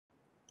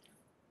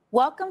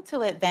Welcome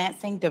to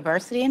Advancing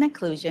Diversity and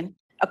Inclusion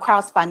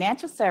Across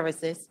Financial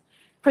Services,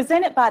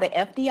 presented by the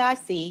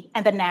FDIC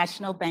and the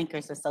National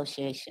Bankers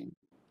Association.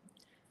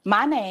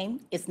 My name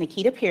is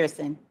Nikita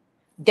Pearson,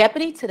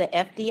 Deputy to the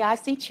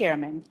FDIC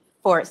Chairman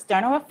for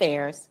External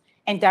Affairs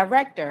and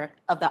Director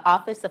of the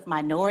Office of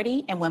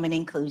Minority and Women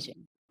Inclusion.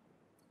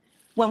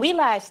 When we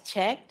last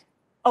checked,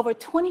 over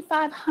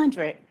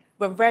 2,500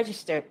 were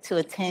registered to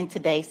attend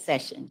today's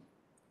session.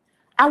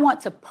 I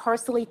want to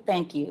personally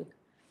thank you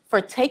for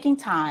taking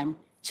time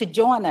to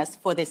join us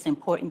for this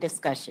important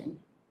discussion.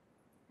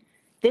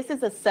 This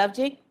is a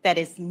subject that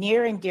is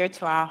near and dear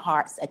to our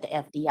hearts at the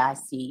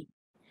FDIC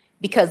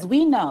because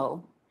we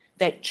know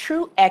that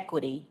true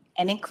equity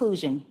and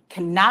inclusion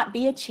cannot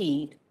be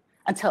achieved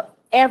until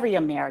every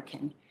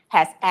American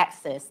has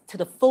access to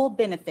the full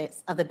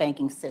benefits of the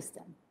banking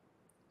system.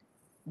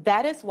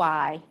 That is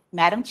why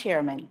Madam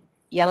Chairman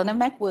Yelena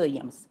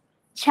McWilliams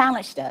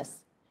challenged us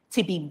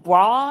to be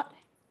broad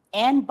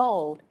and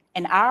bold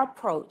in our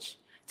approach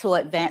to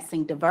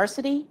advancing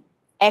diversity,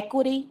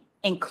 equity,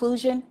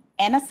 inclusion,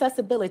 and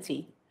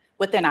accessibility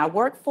within our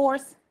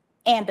workforce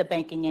and the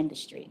banking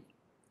industry.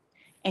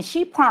 And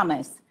she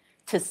promised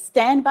to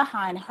stand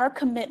behind her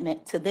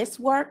commitment to this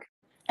work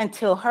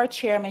until her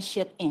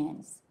chairmanship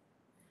ends.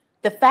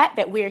 The fact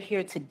that we're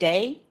here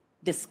today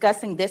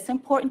discussing this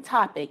important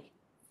topic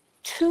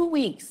 2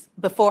 weeks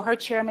before her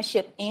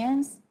chairmanship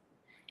ends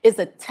is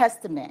a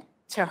testament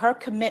to her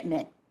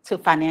commitment to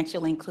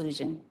financial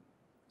inclusion.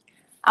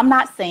 I'm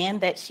not saying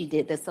that she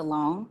did this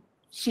alone.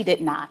 She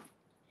did not.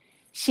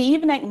 She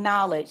even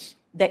acknowledged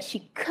that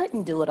she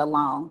couldn't do it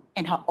alone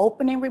in her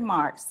opening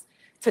remarks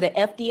to the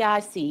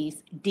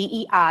FDIC's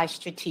DEI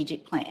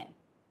strategic plan.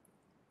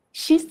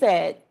 She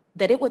said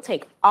that it would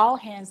take all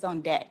hands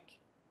on deck,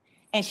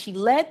 and she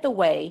led the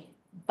way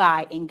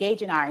by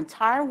engaging our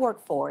entire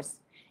workforce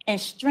and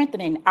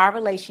strengthening our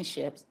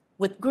relationships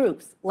with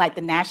groups like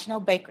the National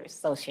Bankers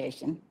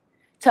Association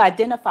to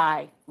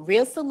identify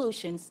real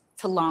solutions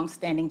to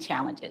longstanding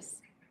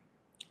challenges.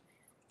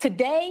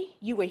 Today,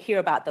 you will hear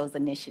about those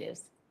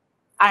initiatives.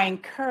 I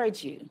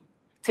encourage you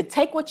to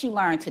take what you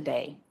learned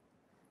today,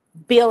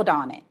 build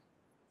on it,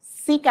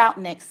 seek out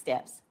next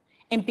steps,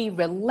 and be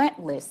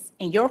relentless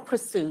in your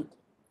pursuit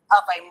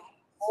of a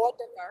more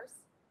diverse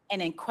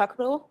and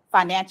equitable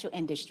financial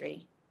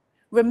industry.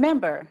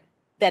 Remember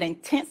that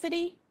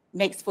intensity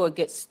makes for a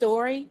good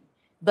story,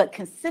 but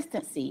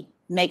consistency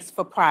makes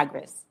for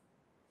progress.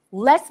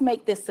 Let's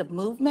make this a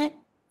movement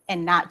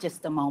and not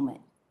just a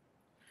moment.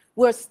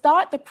 We'll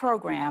start the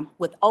program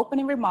with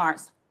opening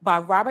remarks by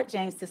Robert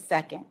James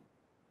II.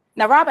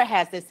 Now, Robert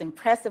has this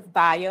impressive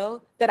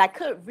bio that I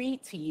could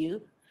read to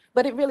you,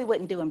 but it really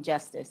wouldn't do him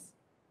justice.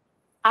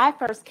 I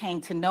first came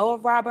to know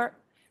of Robert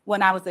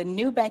when I was a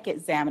new bank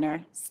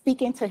examiner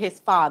speaking to his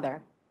father,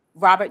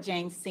 Robert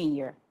James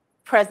Sr.,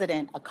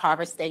 president of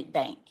Carver State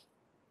Bank.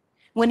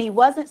 When he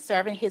wasn't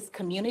serving his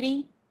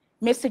community,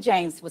 Mr.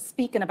 James was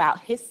speaking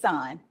about his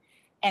son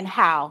and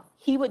how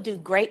he would do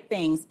great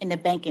things in the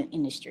banking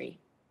industry,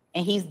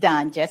 and he's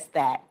done just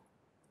that.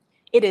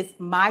 It is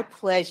my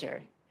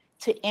pleasure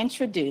to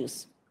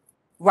introduce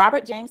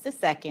Robert James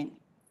II,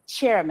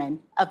 Chairman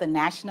of the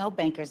National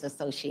Bankers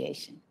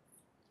Association.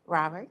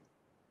 Robert.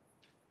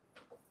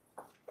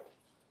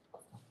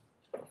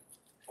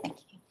 Thank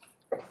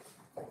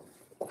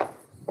you.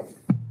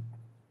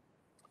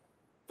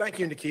 Thank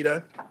you,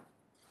 Nikita.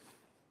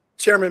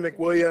 Chairman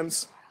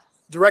McWilliams,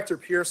 Director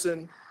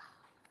Pearson,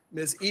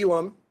 Ms.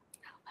 Elam,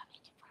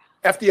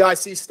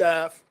 FDIC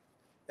staff,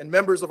 and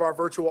members of our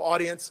virtual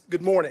audience,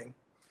 good morning.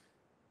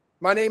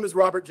 My name is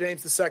Robert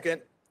James II,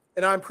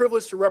 and I'm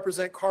privileged to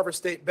represent Carver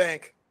State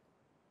Bank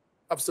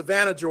of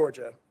Savannah,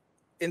 Georgia,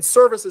 in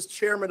service as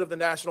chairman of the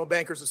National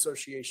Bankers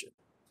Association.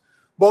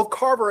 Both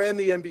Carver and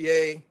the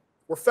NBA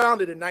were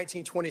founded in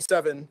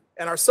 1927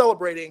 and are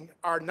celebrating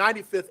our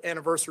 95th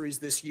anniversaries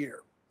this year.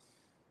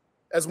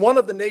 As one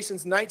of the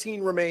nation's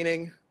 19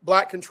 remaining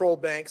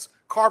Black-controlled banks,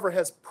 Carver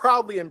has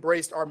proudly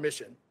embraced our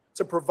mission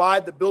to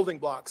provide the building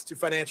blocks to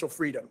financial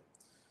freedom.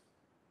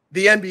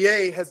 The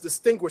NBA has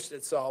distinguished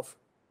itself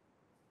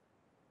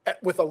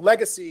with a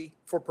legacy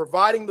for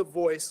providing the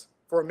voice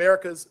for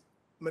America's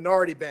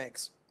minority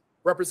banks,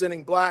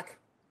 representing Black,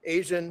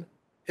 Asian,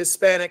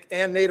 Hispanic,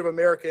 and Native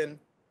American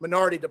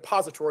minority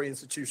depository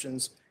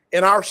institutions,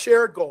 and our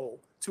shared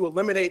goal to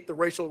eliminate the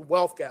racial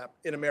wealth gap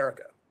in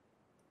America.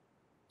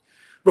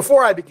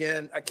 Before I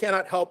begin, I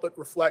cannot help but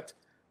reflect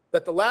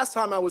that the last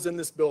time I was in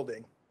this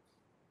building,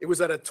 it was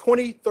at a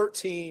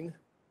 2013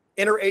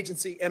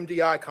 interagency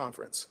MDI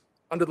conference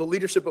under the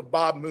leadership of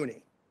Bob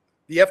Mooney,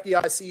 the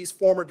FDIC's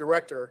former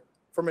director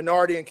for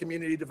minority and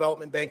community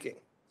development banking.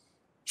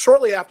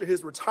 Shortly after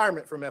his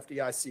retirement from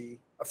FDIC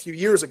a few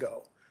years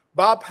ago,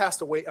 Bob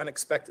passed away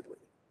unexpectedly,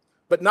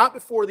 but not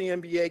before the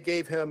NBA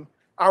gave him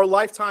our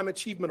Lifetime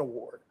Achievement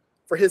Award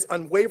for his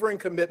unwavering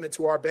commitment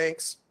to our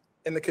banks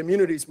and the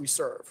communities we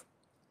serve.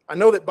 I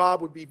know that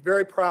Bob would be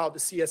very proud to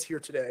see us here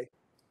today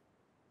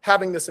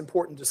having this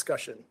important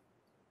discussion,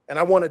 and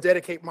I want to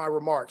dedicate my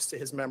remarks to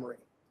his memory.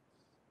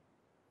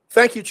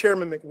 Thank you,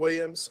 Chairman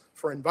McWilliams,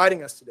 for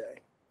inviting us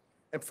today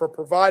and for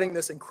providing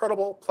this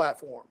incredible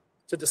platform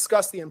to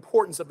discuss the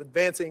importance of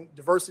advancing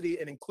diversity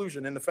and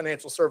inclusion in the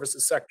financial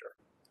services sector.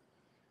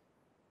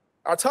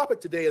 Our topic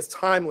today is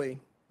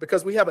timely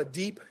because we have a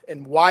deep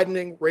and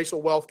widening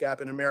racial wealth gap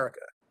in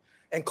America,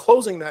 and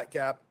closing that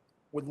gap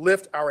would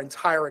lift our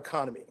entire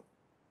economy.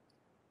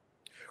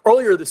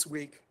 Earlier this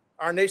week,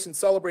 our nation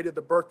celebrated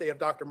the birthday of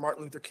Dr.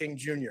 Martin Luther King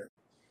Jr.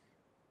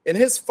 In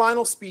his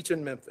final speech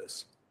in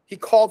Memphis, he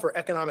called for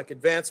economic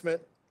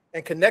advancement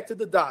and connected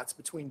the dots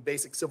between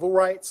basic civil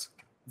rights,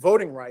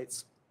 voting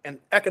rights, and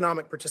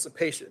economic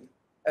participation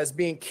as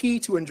being key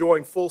to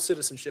enjoying full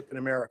citizenship in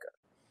America.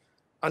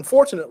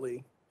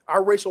 Unfortunately,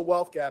 our racial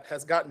wealth gap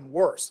has gotten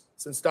worse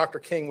since Dr.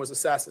 King was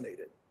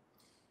assassinated.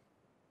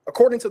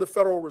 According to the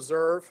Federal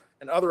Reserve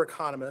and other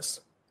economists,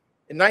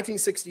 in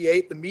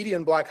 1968, the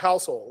median Black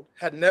household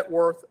had a net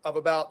worth of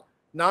about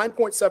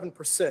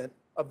 9.7%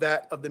 of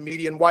that of the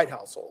median white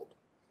household.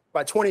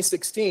 By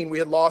 2016, we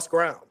had lost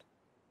ground,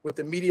 with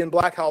the median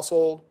Black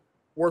household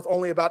worth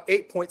only about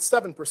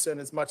 8.7%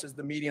 as much as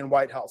the median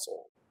white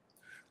household.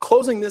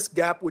 Closing this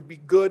gap would be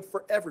good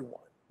for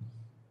everyone.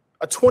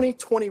 A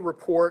 2020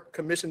 report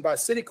commissioned by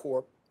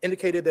Citicorp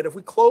indicated that if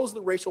we close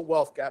the racial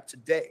wealth gap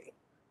today,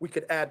 we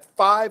could add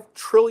 $5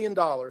 trillion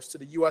to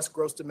the US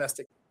gross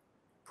domestic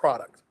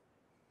product,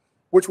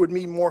 which would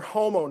mean more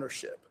home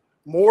ownership,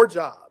 more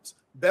jobs,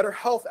 better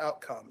health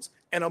outcomes,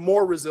 and a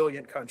more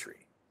resilient country.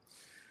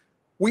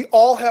 We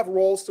all have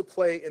roles to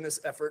play in this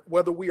effort,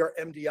 whether we are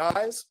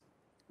MDIs,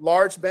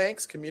 large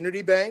banks,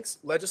 community banks,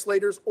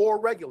 legislators, or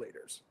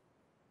regulators.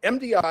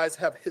 MDIs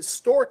have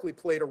historically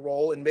played a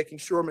role in making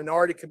sure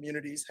minority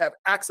communities have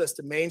access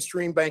to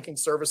mainstream banking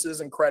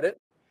services and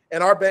credit,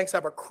 and our banks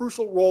have a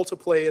crucial role to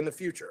play in the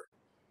future.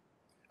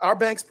 Our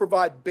banks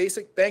provide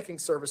basic banking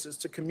services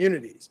to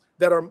communities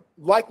that are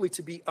likely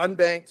to be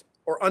unbanked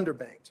or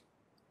underbanked,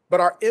 but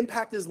our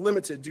impact is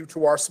limited due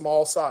to our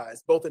small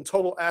size, both in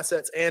total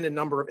assets and in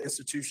number of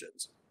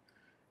institutions.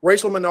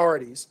 Racial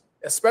minorities,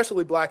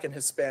 especially Black and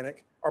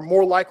Hispanic, are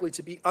more likely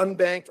to be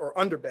unbanked or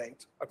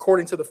underbanked,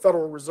 according to the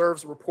Federal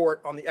Reserve's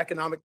report on the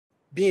economic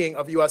being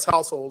of US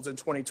households in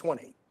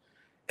 2020.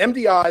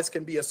 MDIs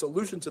can be a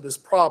solution to this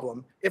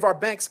problem if our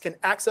banks can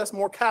access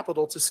more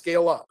capital to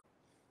scale up.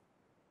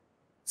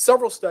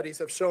 Several studies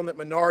have shown that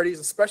minorities,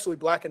 especially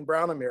Black and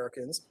brown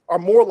Americans, are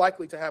more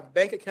likely to have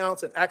bank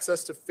accounts and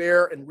access to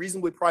fair and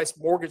reasonably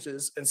priced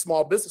mortgages and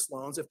small business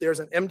loans if there's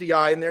an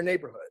MDI in their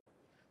neighborhood.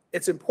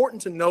 It's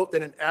important to note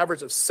that an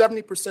average of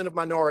 70% of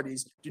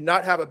minorities do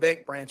not have a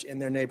bank branch in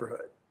their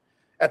neighborhood.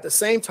 At the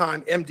same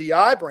time,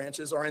 MDI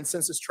branches are in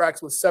census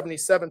tracts with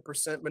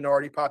 77%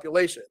 minority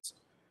populations.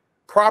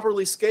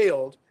 Properly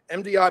scaled,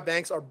 MDI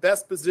banks are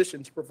best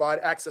positioned to provide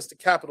access to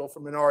capital for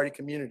minority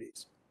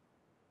communities.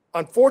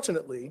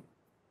 Unfortunately,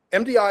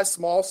 MDI's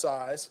small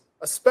size,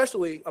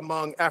 especially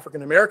among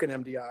African-American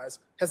MDIs,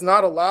 has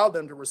not allowed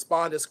them to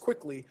respond as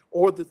quickly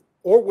or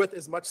with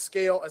as much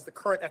scale as the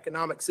current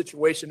economic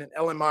situation in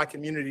LMI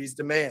communities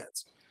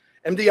demands.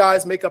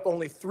 MDIs make up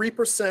only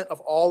 3% of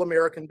all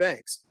American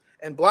banks,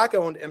 and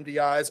Black-owned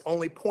MDIs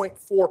only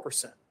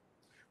 0.4%.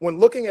 When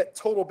looking at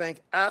total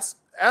bank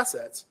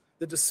assets,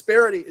 the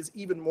disparity is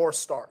even more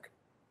stark.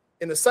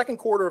 In the second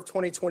quarter of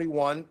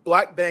 2021,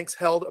 Black banks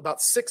held about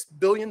 $6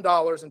 billion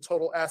in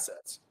total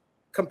assets,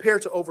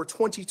 compared to over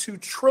 $22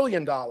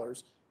 trillion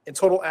in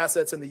total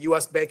assets in the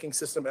US banking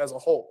system as a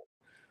whole.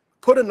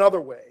 Put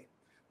another way,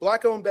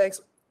 Black-owned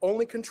banks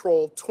only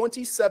control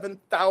 27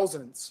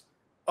 thousandths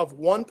of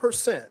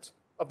 1%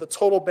 of the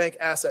total bank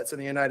assets in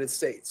the United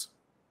States.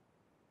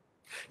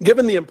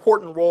 Given the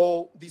important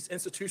role these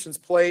institutions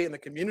play in the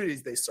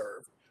communities they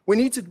serve, we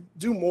need to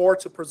do more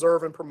to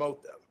preserve and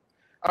promote them.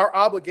 Our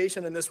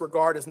obligation in this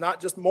regard is not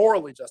just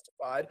morally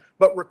justified,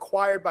 but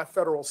required by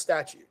federal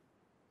statute.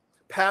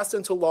 Passed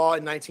into law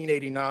in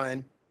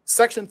 1989,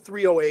 Section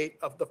 308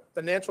 of the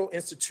Financial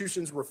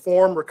Institutions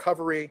Reform,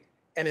 Recovery,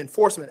 and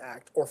Enforcement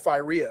Act, or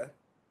FIREA,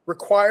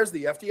 requires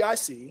the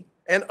FDIC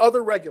and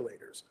other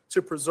regulators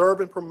to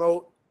preserve and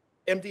promote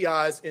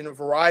MDIs in a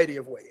variety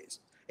of ways,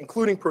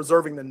 including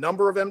preserving the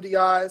number of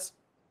MDIs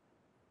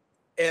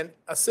and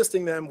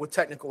assisting them with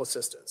technical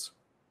assistance.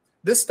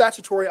 This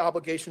statutory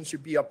obligation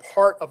should be a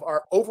part of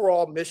our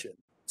overall mission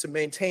to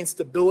maintain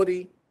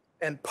stability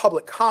and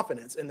public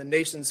confidence in the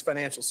nation's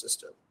financial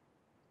system.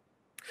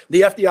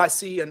 The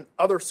FDIC and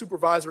other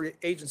supervisory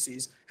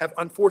agencies have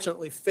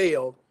unfortunately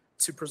failed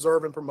to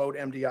preserve and promote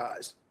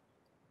MDIs.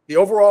 The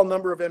overall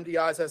number of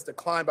MDIs has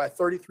declined by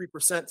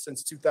 33%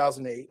 since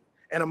 2008,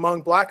 and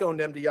among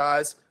Black-owned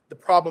MDIs, the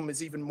problem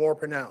is even more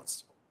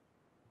pronounced.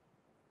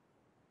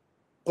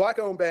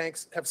 Black-owned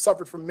banks have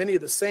suffered from many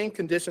of the same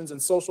conditions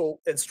and social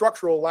and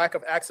structural lack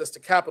of access to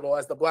capital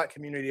as the Black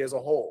community as a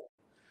whole.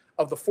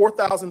 Of the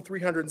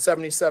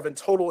 4,377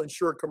 total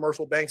insured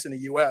commercial banks in the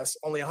US,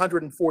 only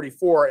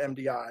 144 are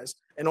MDIs,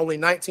 and only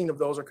 19 of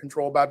those are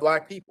controlled by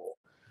Black people.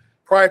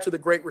 Prior to the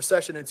Great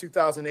Recession in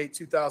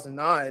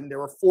 2008-2009, there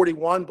were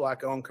 41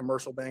 Black-owned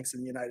commercial banks in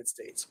the United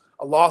States,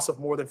 a loss of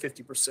more than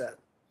 50%.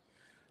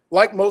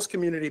 Like most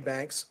community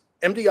banks,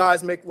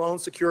 MDIs make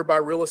loans secured by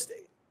real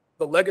estate.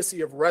 The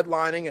legacy of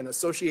redlining and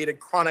associated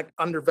chronic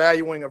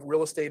undervaluing of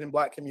real estate in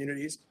Black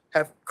communities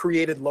have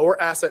created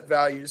lower asset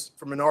values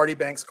for minority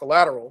banks'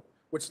 collateral,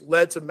 which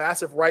led to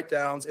massive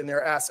write-downs in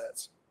their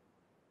assets.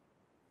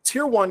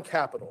 Tier 1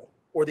 capital,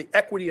 or the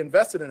equity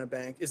invested in a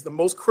bank, is the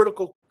most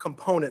critical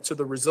component to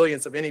the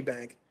resilience of any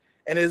bank,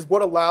 and it is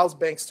what allows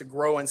banks to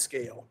grow and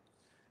scale.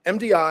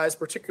 MDIs,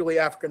 particularly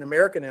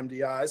African-American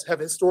MDIs, have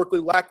historically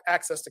lacked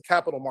access to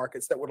capital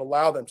markets that would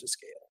allow them to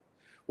scale.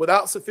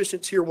 Without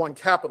sufficient Tier 1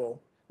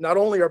 capital, not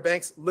only are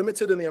banks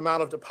limited in the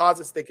amount of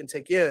deposits they can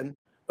take in,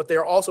 but they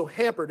are also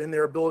hampered in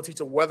their ability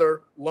to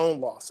weather loan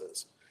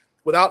losses.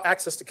 Without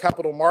access to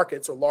capital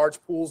markets or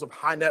large pools of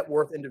high net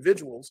worth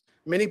individuals,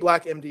 many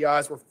Black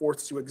MDIs were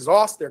forced to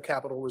exhaust their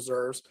capital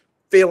reserves,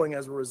 failing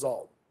as a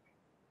result.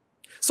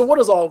 So what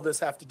does all of this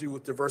have to do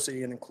with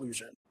diversity and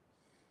inclusion?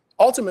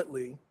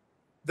 Ultimately,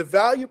 the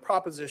value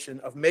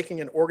proposition of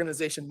making an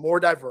organization more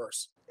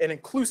diverse and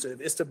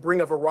inclusive is to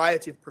bring a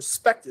variety of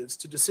perspectives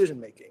to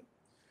decision-making.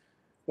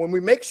 When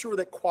we make sure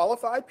that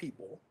qualified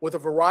people with a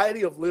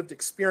variety of lived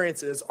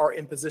experiences are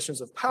in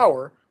positions of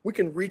power, we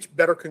can reach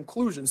better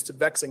conclusions to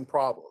vexing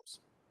problems.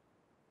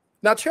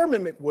 Now,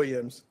 Chairman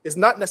McWilliams is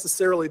not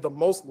necessarily the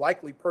most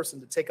likely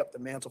person to take up the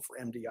mantle for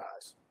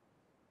MDIs.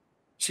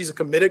 She's a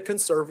committed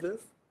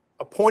conservative,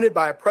 appointed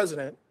by a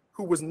president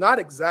who was not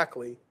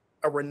exactly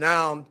a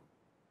renowned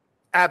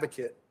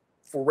advocate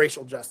for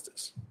racial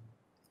justice.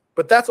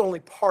 But that's only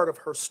part of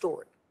her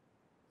story.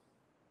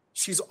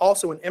 She's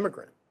also an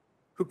immigrant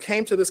who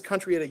came to this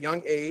country at a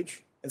young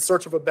age in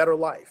search of a better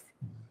life.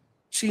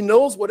 She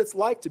knows what it's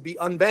like to be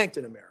unbanked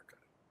in America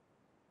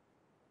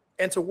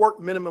and to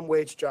work minimum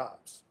wage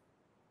jobs.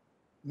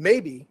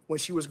 Maybe when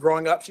she was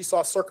growing up, she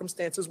saw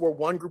circumstances where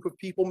one group of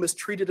people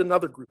mistreated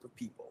another group of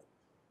people.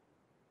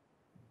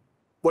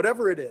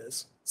 Whatever it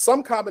is,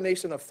 some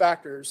combination of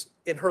factors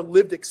in her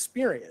lived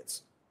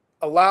experience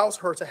allows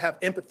her to have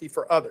empathy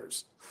for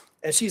others.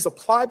 And she's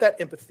applied that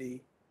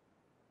empathy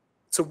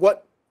to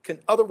what can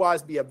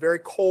otherwise be a very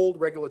cold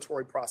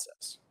regulatory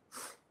process.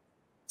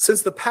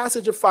 Since the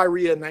passage of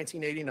FIREA in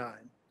 1989,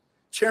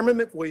 Chairman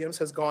McWilliams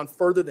has gone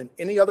further than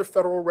any other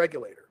federal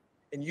regulator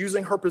in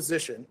using her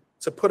position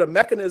to put a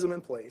mechanism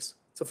in place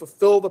to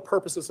fulfill the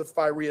purposes of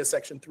FIREA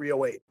Section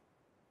 308.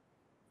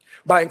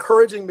 By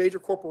encouraging major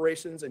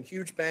corporations and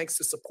huge banks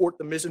to support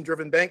the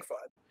mission-driven bank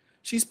fund,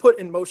 she's put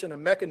in motion a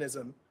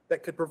mechanism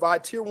that could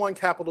provide Tier 1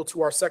 capital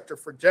to our sector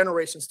for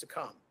generations to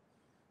come.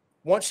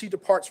 Once she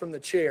departs from the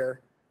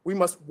chair, we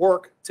must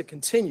work to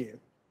continue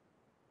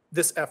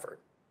this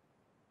effort.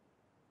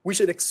 We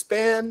should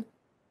expand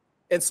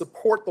and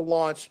support the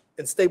launch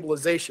and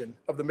stabilization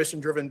of the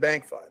Mission-Driven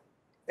Bank Fund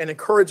and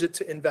encourage it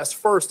to invest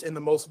first in the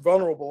most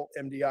vulnerable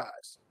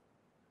MDIs.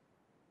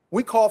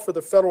 We call for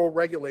the federal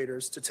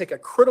regulators to take a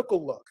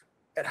critical look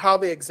at how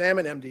they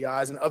examine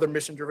MDIs and other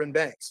mission-driven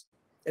banks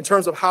in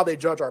terms of how they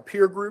judge our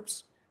peer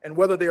groups and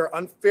whether they are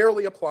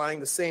unfairly applying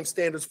the same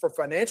standards for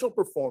financial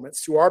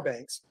performance to our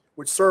banks,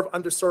 which serve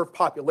underserved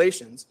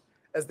populations,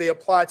 as they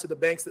apply to the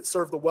banks that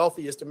serve the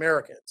wealthiest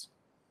Americans.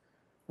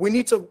 We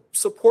need to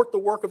support the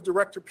work of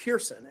Director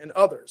Pearson and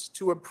others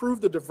to improve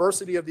the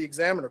diversity of the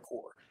Examiner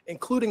Corps,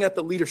 including at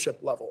the leadership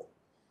level.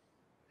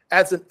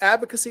 As an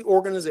advocacy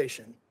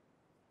organization,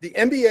 the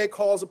NBA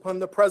calls upon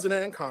the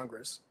President and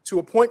Congress to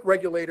appoint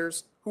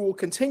regulators who will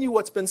continue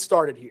what's been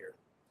started here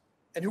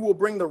and who will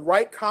bring the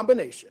right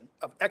combination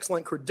of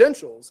excellent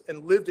credentials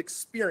and lived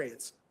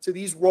experience to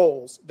these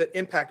roles that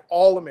impact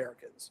all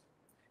Americans.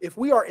 If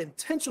we are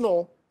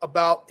intentional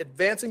about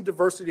advancing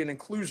diversity and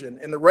inclusion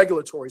in the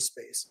regulatory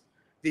space,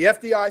 the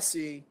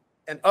FDIC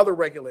and other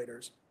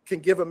regulators can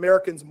give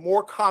Americans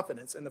more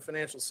confidence in the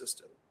financial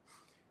system.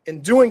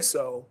 In doing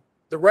so,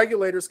 the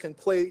regulators can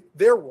play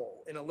their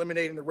role in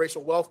eliminating the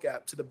racial wealth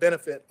gap to the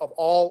benefit of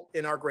all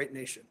in our great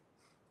nation.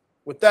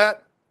 With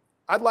that,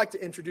 I'd like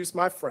to introduce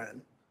my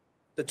friend,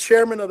 the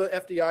chairman of the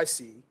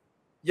FDIC,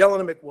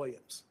 Yelena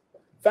McWilliams.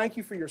 Thank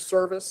you for your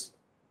service,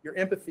 your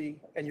empathy,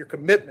 and your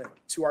commitment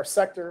to our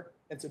sector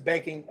and to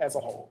banking as a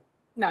whole.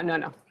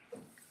 No.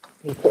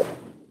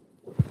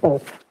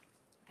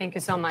 Thank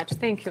you so much.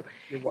 Thank you.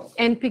 You're welcome.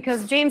 And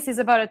because James is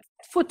about a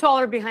foot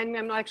taller behind me,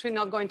 I'm actually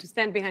not going to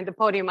stand behind the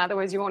podium,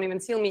 otherwise you won't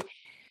even see me.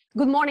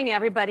 Good morning,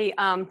 everybody.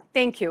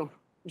 Thank you,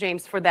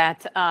 James, for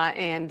that.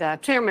 And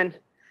Chairman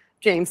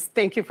James,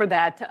 thank you for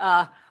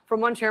that.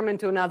 From one chairman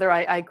to another,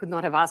 I could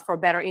not have asked for a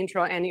better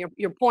intro. And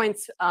your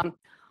points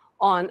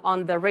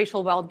on the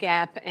racial wealth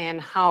gap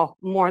and how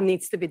more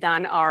needs to be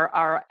done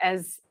are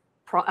as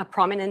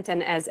prominent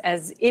and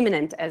as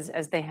imminent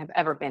as they have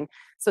ever been.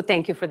 So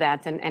thank you for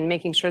that and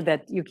making sure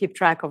that you keep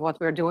track of what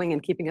we're doing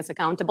and keeping us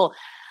accountable.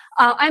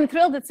 I'm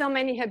thrilled that so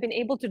many have been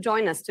able to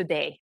join us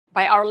today.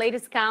 By our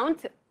latest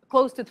count,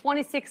 close to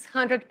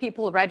 2,600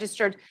 people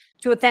registered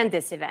to attend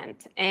this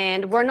event.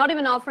 And we're not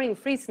even offering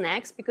free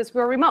snacks because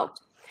we're remote.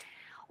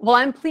 While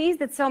I'm pleased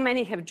that so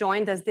many have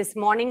joined us this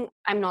morning,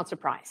 I'm not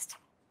surprised.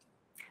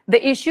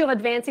 The issue of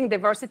advancing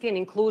diversity and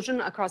inclusion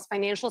across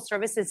financial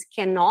services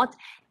cannot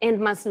and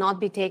must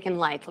not be taken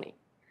lightly.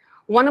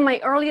 One of my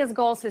earliest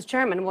goals as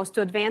chairman was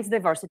to advance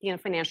diversity and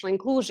financial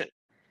inclusion.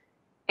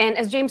 And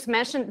as James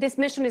mentioned, this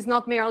mission is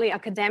not merely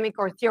academic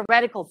or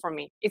theoretical for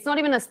me. It's not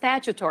even a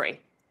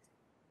statutory.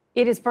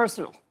 It is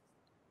personal.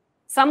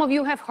 Some of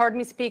you have heard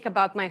me speak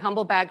about my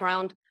humble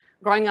background,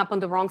 growing up on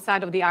the wrong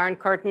side of the Iron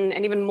Curtain,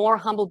 and even more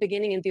humble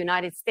beginning in the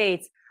United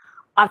States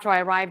after I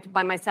arrived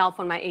by myself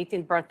on my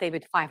 18th birthday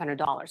with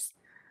 $500.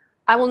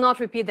 I will not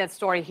repeat that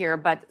story here,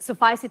 but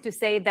suffice it to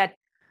say that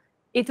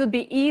it would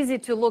be easy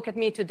to look at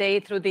me today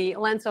through the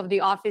lens of the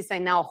office I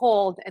now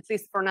hold, at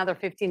least for another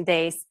 15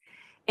 days,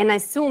 and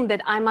assume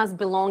that I must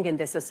belong in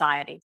this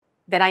society,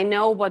 that I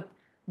know what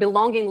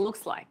belonging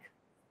looks like.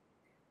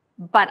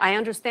 But I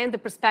understand the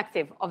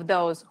perspective of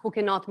those who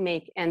cannot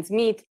make ends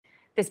meet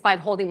despite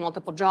holding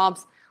multiple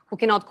jobs, who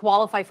cannot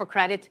qualify for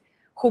credit,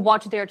 who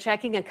watch their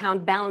checking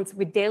account balance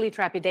with daily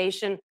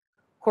trepidation,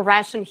 who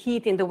ration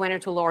heat in the winter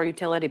to lower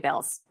utility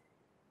bills.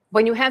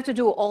 When you have to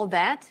do all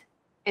that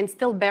and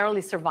still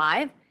barely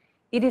survive,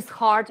 it is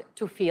hard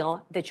to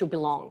feel that you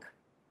belong.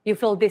 You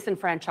feel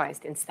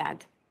disenfranchised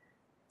instead.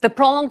 The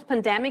prolonged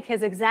pandemic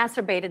has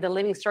exacerbated the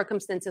living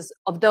circumstances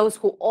of those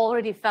who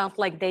already felt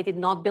like they did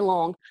not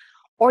belong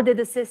or that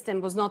the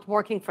system was not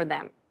working for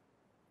them.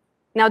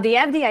 Now, the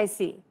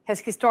FDIC has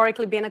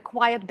historically been a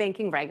quiet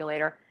banking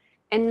regulator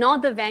and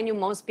not the venue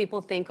most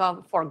people think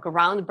of for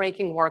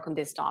groundbreaking work on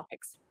these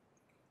topics.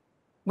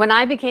 When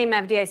I became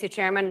FDIC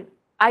chairman,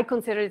 I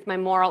considered it my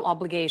moral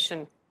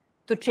obligation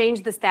to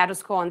change the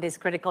status quo on these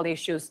critical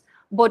issues,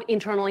 both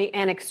internally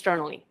and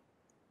externally.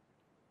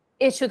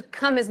 It should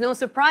come as no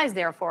surprise,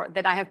 therefore,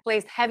 that I have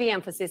placed heavy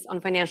emphasis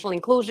on financial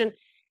inclusion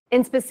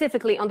and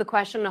specifically on the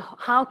question of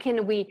how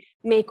can we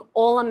make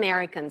all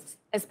Americans,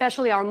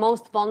 especially our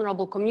most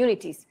vulnerable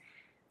communities,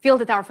 feel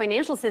that our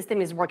financial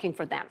system is working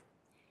for them.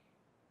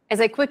 As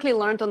I quickly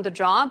learned on the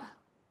job,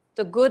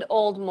 the good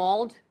old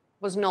mold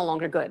was no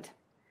longer good.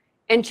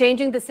 And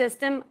changing the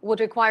system would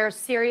require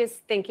serious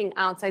thinking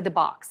outside the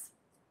box.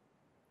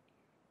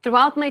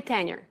 Throughout my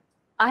tenure,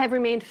 I have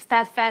remained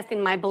steadfast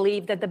in my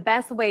belief that the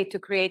best way to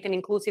create an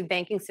inclusive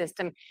banking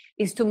system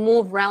is to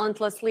move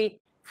relentlessly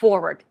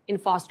forward in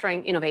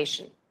fostering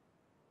innovation.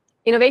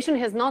 Innovation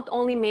has not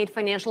only made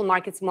financial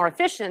markets more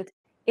efficient,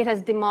 it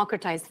has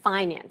democratized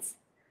finance.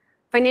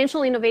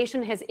 Financial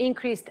innovation has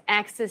increased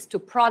access to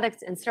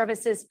products and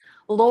services,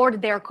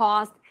 lowered their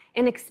cost,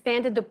 and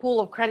expanded the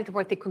pool of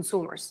creditworthy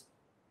consumers.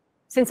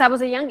 Since I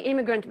was a young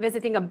immigrant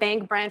visiting a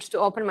bank branch to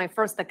open my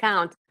first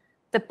account,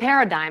 the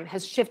paradigm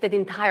has shifted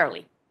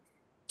entirely.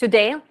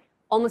 Today,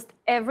 almost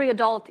every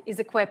adult is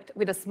equipped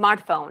with a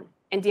smartphone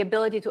and the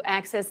ability to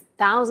access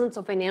thousands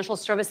of financial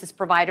services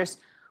providers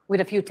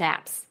with a few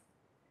taps.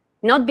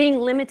 Not being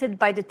limited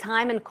by the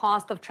time and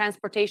cost of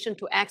transportation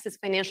to access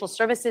financial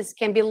services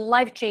can be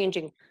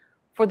life-changing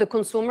for the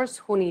consumers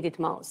who need it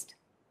most.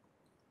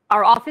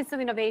 Our Office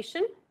of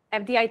Innovation,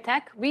 FDI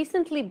Tech,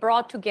 recently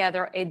brought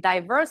together a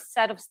diverse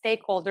set of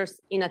stakeholders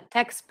in a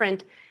tech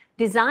sprint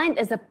designed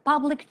as a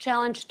public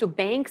challenge to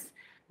banks,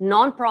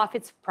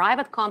 nonprofits,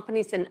 private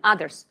companies, and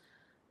others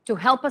to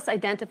help us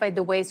identify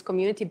the ways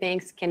community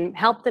banks can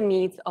help the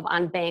needs of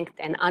unbanked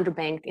and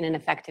underbanked in an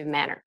effective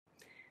manner.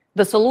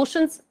 The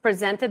solutions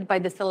presented by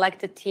the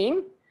selected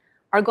team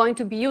are going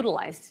to be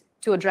utilized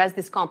to address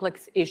these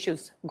complex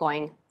issues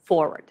going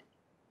forward.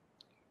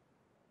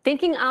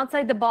 Thinking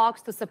outside the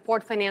box to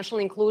support financial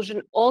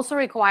inclusion also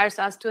requires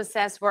us to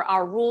assess where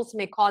our rules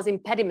may cause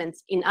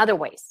impediments in other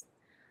ways.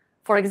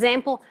 For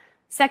example,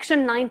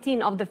 Section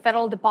 19 of the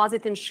Federal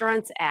Deposit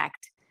Insurance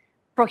Act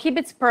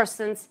prohibits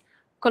persons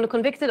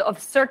convicted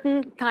of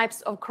certain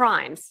types of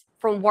crimes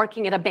from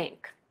working at a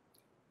bank.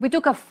 We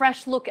took a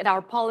fresh look at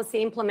our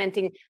policy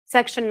implementing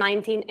Section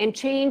 19 and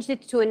changed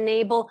it to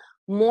enable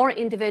more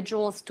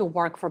individuals to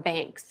work for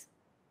banks.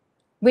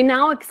 We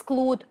now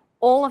exclude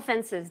all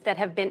offenses that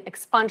have been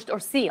expunged or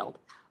sealed,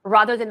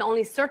 rather than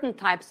only certain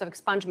types of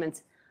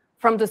expungements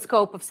from the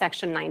scope of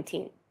Section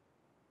 19.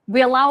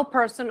 We allow a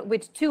person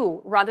with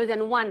 2 rather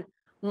than 1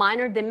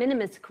 minor de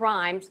minimis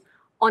crimes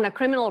on a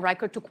criminal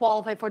record to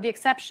qualify for the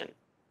exception.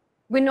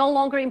 We no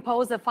longer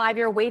impose a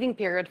 5-year waiting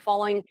period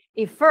following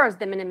a first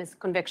de minimis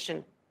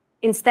conviction.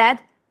 Instead,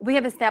 we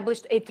have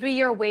established a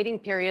 3-year waiting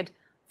period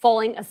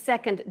following a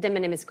second de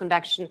minimis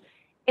conviction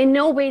and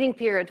no waiting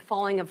period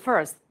following a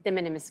first de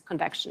minimis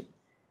conviction.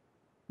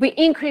 We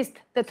increased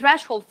the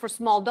threshold for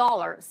small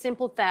dollar,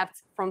 simple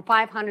thefts from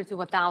 $500 to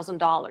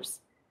 $1,000.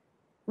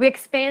 We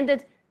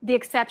expanded the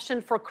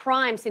exception for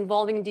crimes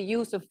involving the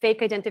use of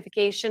fake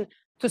identification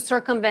to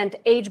circumvent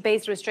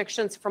age-based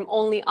restrictions from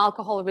only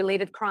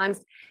alcohol-related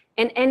crimes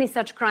and any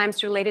such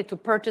crimes related to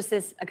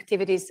purchases,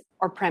 activities,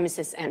 or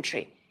premises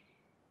entry.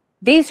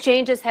 These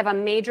changes have a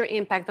major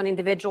impact on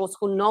individuals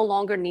who no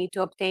longer need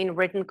to obtain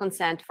written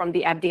consent from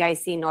the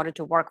FDIC in order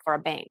to work for a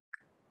bank.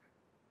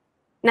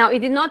 Now, it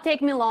did not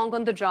take me long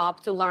on the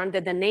job to learn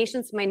that the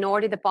nation's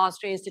minority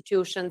depository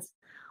institutions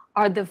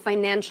are the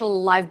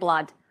financial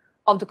lifeblood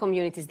of the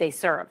communities they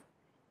serve,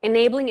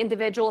 enabling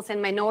individuals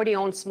and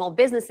minority-owned small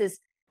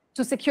businesses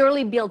to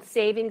securely build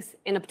savings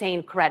and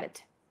obtain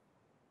credit.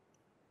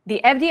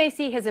 The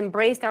FDIC has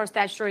embraced our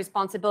statutory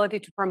responsibility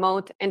to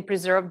promote and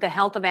preserve the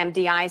health of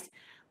MDIs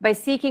by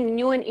seeking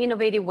new and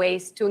innovative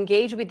ways to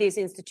engage with these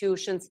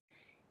institutions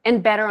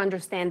and better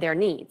understand their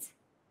needs.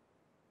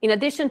 In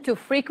addition to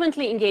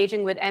frequently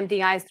engaging with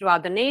MDIs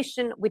throughout the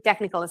nation with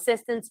technical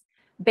assistance,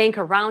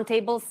 banker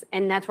roundtables,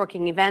 and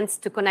networking events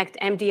to connect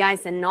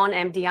MDIs and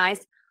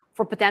non-MDIs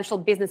for potential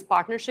business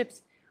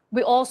partnerships,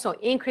 we also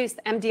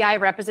increased MDI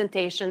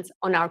representations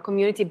on our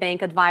Community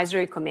Bank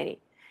Advisory Committee,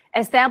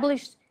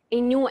 established a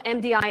new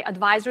MDI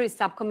advisory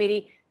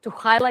subcommittee to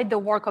highlight the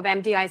work of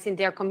MDIs in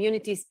their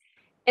communities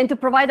and to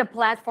provide a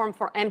platform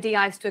for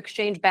MDIs to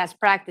exchange best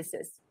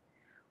practices.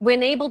 We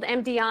enabled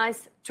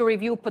MDIs to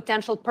review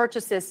potential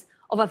purchases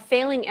of a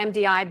failing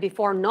MDI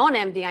before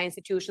non-MDI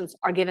institutions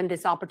are given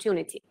this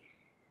opportunity.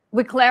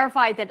 We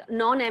clarified that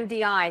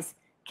non-MDIs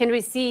can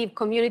receive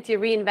Community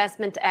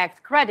Reinvestment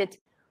Act credit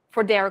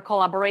for their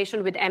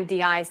collaboration with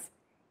MDIs,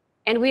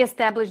 and we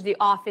established the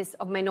Office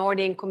of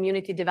Minority and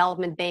Community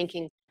Development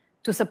Banking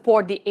to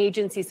support the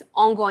agency's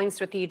ongoing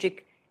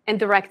strategic and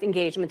direct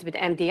engagement with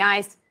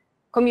MDIs,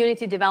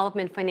 community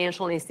development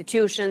financial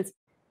institutions,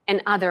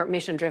 and other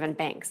mission-driven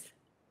banks.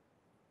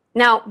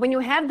 Now, when you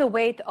have the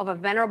weight of a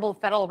venerable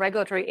federal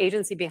regulatory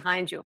agency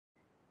behind you,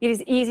 it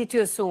is easy to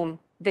assume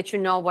that you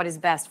know what is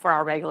best for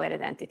our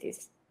regulated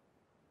entities.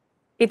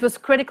 It was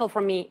critical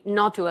for me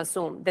not to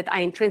assume that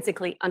I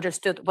intrinsically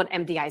understood what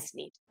MDIs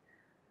need.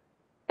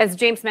 As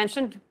James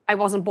mentioned, I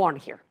wasn't born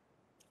here.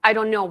 I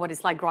don't know what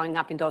it's like growing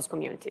up in those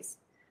communities.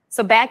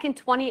 So back in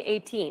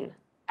 2018,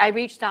 I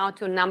reached out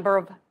to a number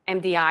of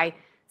MDI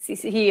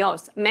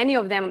CEOs, many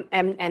of them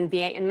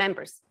MBA and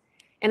members.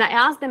 And I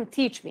asked them,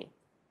 teach me,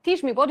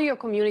 what do your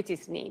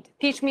communities need?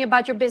 Teach me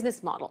about your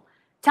business model.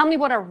 Tell me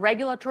what a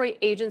regulatory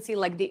agency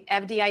like the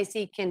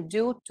FDIC can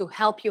do to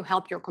help you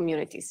help your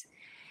communities.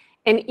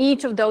 And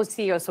each of those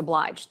CEOs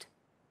obliged.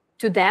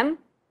 To them,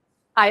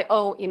 I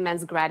owe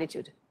immense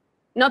gratitude.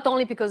 Not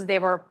only because they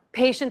were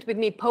patient with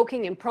me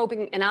poking and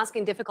probing and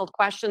asking difficult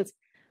questions,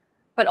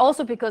 but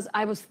also because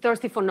I was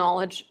thirsty for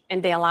knowledge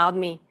and they allowed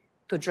me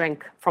to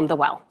drink from the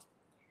well.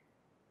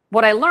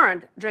 What I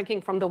learned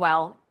drinking from the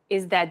well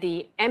is that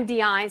the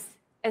MDIs,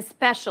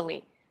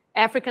 especially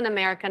African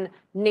American,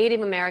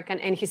 Native American,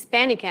 and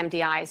Hispanic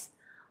MDIs,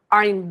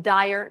 are in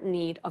dire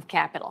need of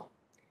capital.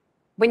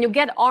 When you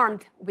get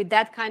armed with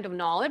that kind of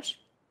knowledge,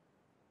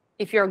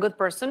 if you're a good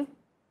person,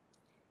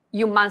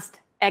 you must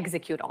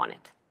execute on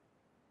it.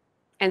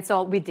 And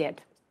so we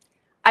did.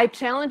 I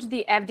challenged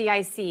the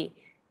FDIC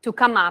to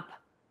come up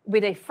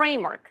with a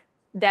framework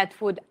that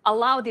would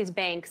allow these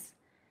banks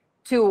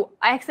to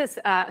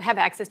have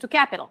access to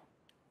capital.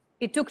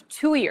 It took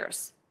 2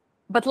 years,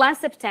 but last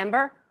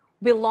September,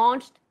 we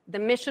launched the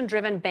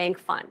Mission-Driven Bank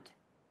Fund,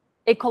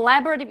 a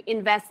collaborative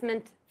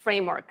investment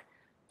framework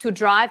to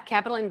drive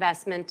capital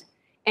investment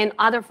and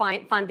other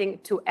funding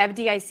to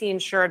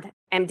FDIC-insured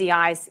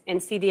MDIs and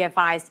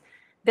CDFIs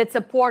that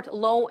support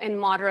low and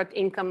moderate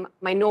income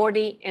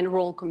minority and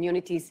rural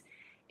communities,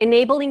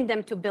 enabling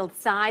them to build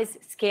size,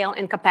 scale,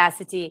 and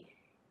capacity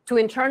to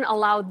in turn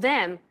allow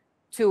them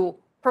to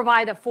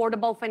provide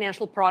affordable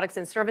financial products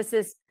and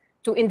services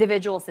to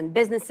individuals and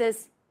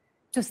businesses,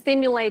 to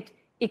stimulate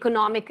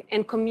economic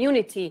and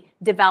community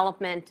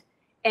development,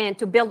 and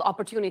to build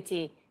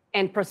opportunity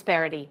and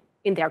prosperity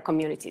in their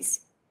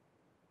communities.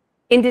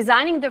 In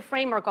designing the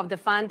framework of the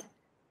fund,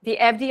 the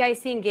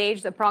FDIC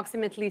engaged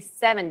approximately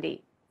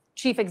 70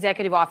 chief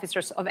executive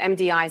officers of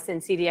MDIs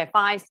and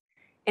CDFIs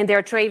and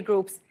their trade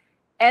groups,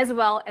 as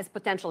well as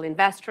potential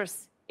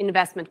investors,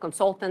 investment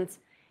consultants,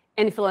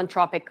 and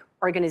philanthropic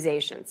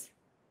organizations.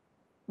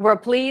 We're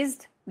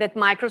pleased that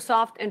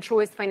Microsoft and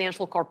Truist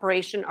Financial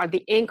Corporation are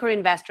the anchor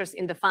investors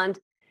in the fund,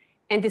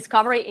 and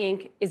Discovery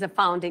Inc. is a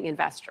founding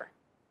investor.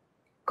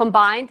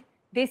 Combined,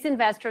 these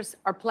investors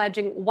are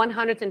pledging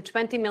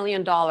 $120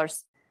 million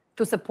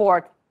to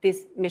support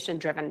these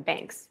mission-driven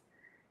banks.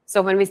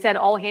 So when we said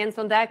all hands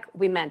on deck,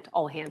 we meant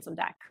all hands on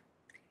deck.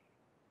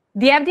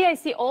 The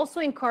FDIC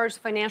also encouraged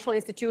financial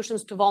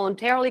institutions to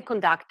voluntarily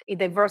conduct a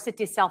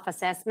diversity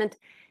self-assessment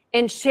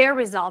and share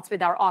results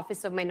with our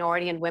Office of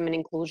Minority and Women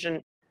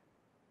Inclusion.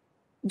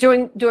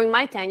 During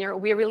my tenure,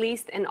 we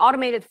released an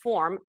automated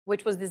form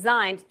which was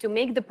designed to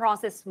make the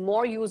process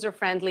more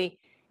user-friendly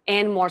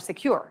and more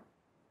secure.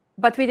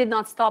 But we did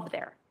not stop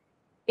there.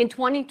 In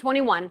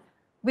 2021,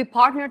 we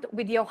partnered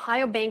with the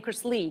Ohio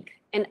Bankers League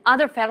and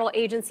other federal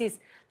agencies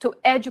to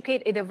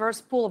educate a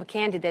diverse pool of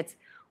candidates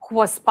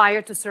who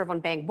aspire to serve on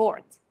bank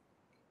boards.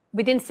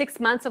 Within 6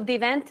 months of the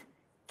event,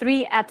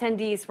 3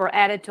 attendees were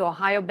added to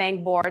Ohio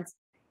bank boards,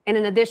 and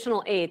an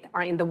additional 8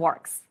 are in the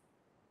works.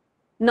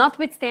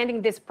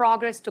 Notwithstanding this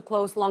progress to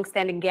close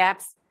longstanding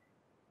gaps,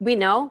 we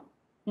know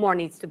more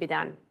needs to be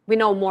done. We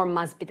know more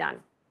must be done.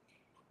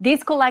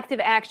 These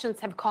collective actions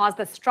have caused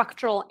a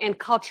structural and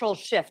cultural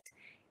shift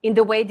in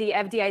the way the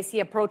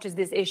FDIC approaches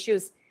these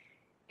issues,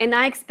 and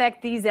I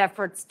expect these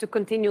efforts to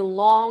continue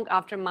long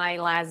after my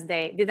last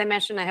day. Did I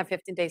mention I have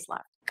 15 days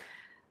left?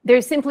 There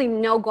is simply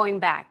no going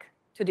back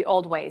to the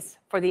old ways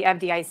for the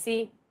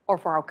FDIC or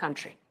for our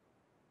country.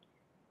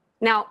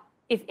 Now,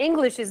 if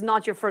English is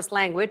not your first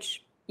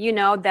language, you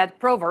know that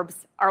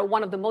proverbs are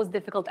one of the most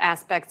difficult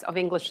aspects of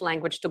English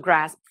language to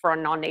grasp for a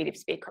non-native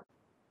speaker.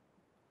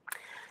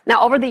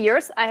 Now, over the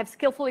years, I have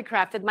skillfully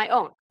crafted my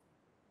own.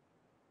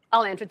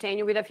 I'll entertain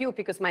you with a few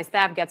because my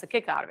staff gets a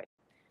kick out of it.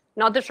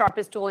 Not the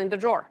sharpest tool in the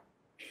drawer,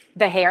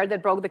 the hair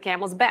that broke the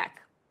camel's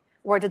back,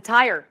 or the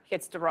tire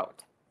hits the road.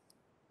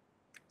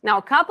 Now,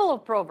 a couple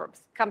of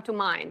proverbs come to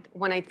mind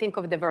when I think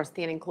of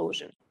diversity and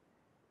inclusion.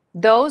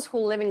 Those who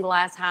live in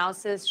glass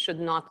houses should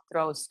not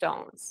throw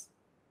stones.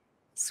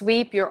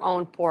 Sweep your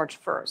own porch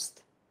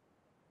first.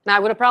 Now, I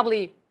would have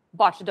probably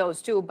botched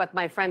those too, but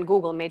my friend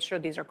Google made sure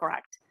these are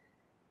correct.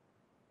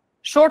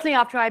 Shortly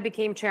after I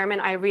became chairman,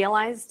 I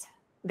realized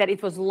that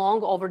it was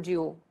long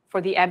overdue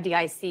for the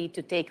FDIC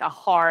to take a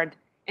hard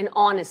and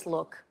honest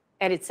look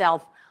at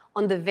itself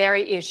on the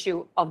very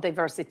issue of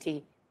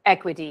diversity,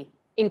 equity,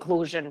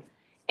 inclusion,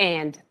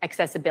 and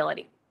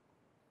accessibility.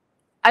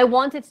 I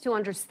wanted to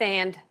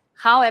understand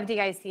how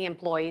FDIC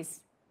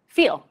employees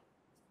feel.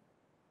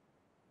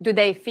 Do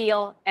they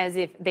feel as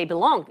if they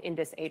belong in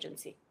this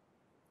agency?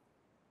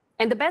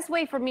 And the best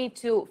way for me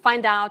to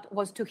find out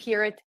was to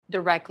hear it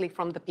directly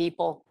from the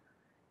people.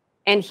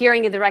 And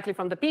hearing it directly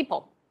from the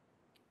people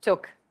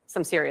took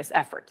some serious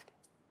effort.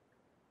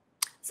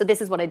 So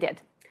this is what I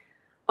did.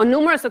 On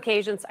numerous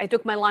occasions, I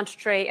took my lunch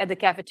tray at the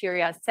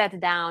cafeteria, sat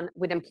down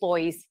with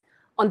employees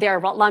on their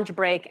lunch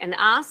break, and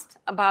asked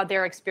about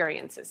their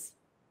experiences.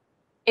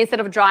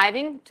 Instead of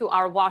driving to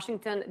our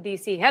Washington,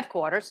 D.C.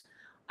 headquarters,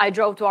 I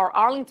drove to our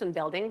Arlington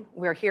building,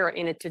 we're here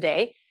in it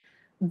today,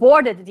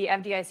 boarded the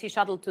FDIC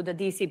shuttle to the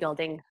D.C.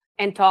 building,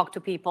 and talked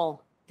to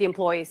people, the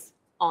employees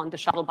on the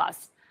shuttle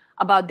bus,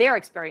 about their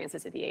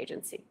experiences at the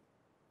agency.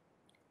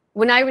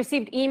 When I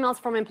received emails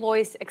from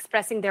employees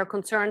expressing their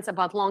concerns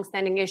about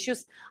longstanding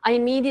issues, I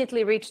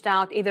immediately reached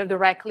out either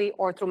directly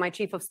or through my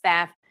chief of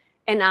staff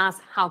and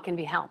asked, how can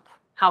we help?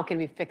 How can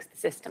we fix the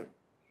system?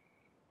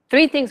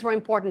 Three things were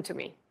important to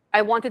me.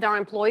 I wanted our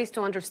employees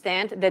to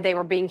understand that they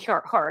were being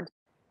heard,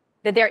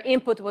 that their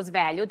input was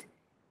valued,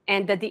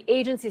 and that the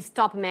agency's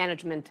top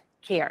management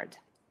cared.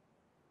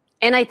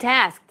 And I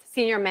tasked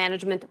senior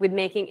management with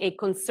making a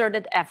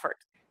concerted effort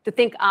to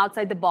think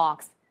outside the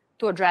box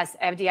to address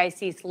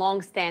FDIC's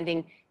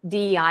longstanding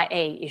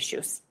DEIA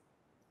issues.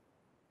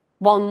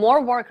 While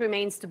more work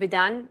remains to be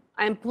done,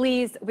 I'm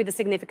pleased with the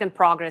significant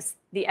progress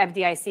the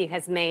FDIC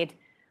has made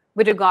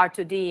with regard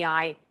to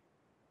DEI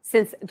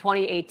since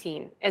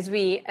 2018, as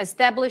we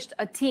established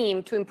a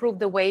team to improve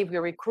the way we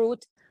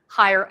recruit,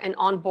 hire, and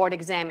onboard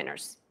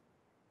examiners.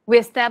 We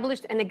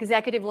established an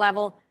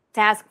executive-level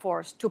task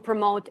force to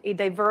promote a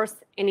diverse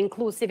and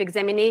inclusive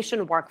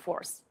examination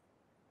workforce.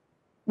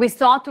 We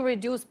sought to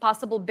reduce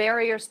possible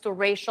barriers to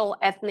racial,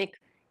 ethnic,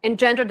 and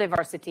gender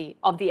diversity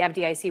of the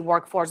FDIC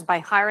workforce by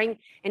hiring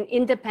an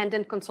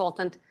independent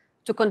consultant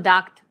to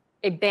conduct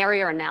a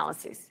barrier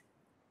analysis.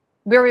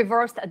 We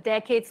reversed a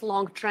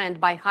decades-long trend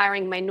by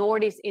hiring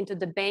minorities into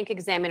the bank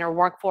examiner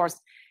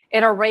workforce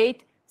at a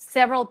rate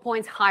several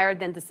points higher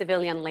than the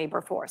civilian labor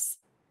force.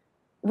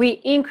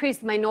 We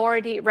increased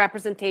minority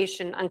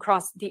representation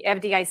across the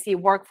FDIC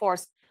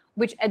workforce,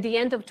 which at the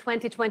end of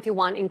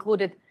 2021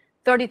 included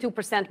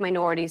 32%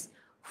 minorities,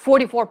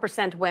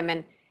 44%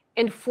 women,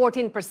 and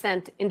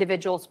 14%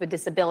 individuals with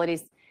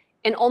disabilities,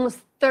 and almost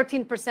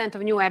 13%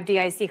 of new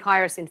FDIC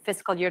hires in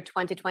fiscal year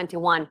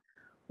 2021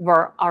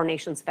 were our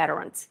nation's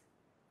veterans.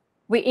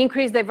 We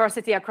increased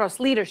diversity across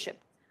leadership.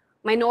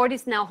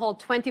 Minorities now hold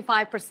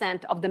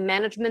 25% of the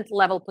management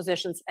level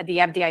positions at the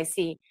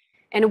FDIC,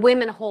 and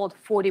women hold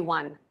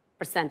 41%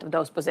 of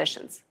those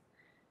positions.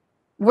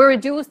 We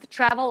reduced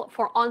travel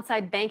for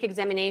on-site bank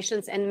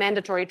examinations and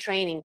mandatory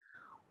training,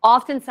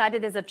 often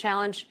cited as a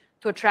challenge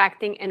to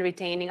attracting and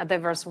retaining a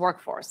diverse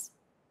workforce.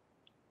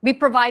 We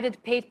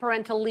provided paid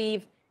parental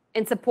leave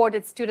and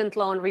supported student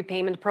loan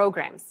repayment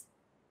programs.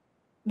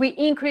 We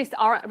increased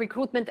our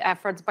recruitment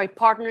efforts by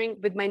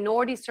partnering with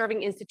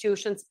minority-serving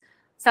institutions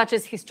such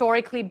as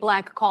historically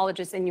Black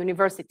colleges and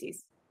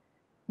universities.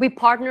 We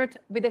partnered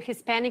with the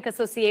Hispanic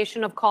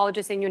Association of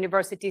Colleges and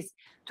Universities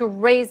to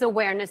raise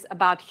awareness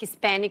about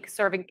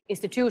Hispanic-serving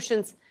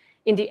institutions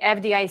in the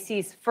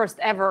FDIC's first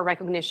ever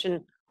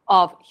recognition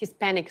of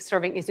Hispanic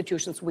Serving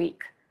Institutions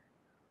Week.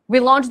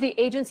 We launched the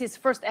agency's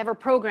first ever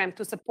program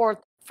to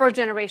support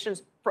first-generation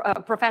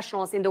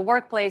professionals in the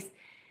workplace,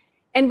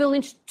 and we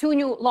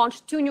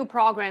launched two new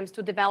programs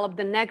to develop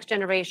the next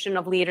generation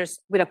of leaders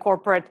with a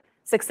corporate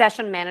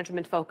succession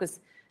management focus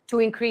to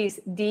increase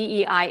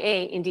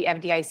DEIA in the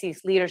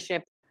FDIC's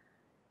leadership.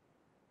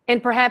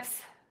 And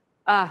perhaps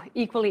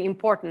equally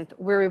important,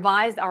 we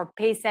revised our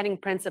pay-setting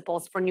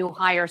principles for new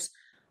hires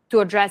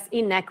to address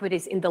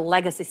inequities in the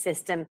legacy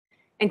system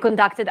and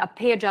conducted a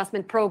pay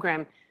adjustment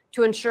program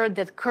to ensure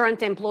that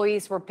current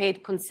employees were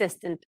paid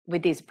consistent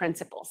with these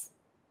principles.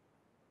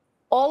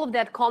 All of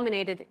that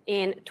culminated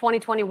in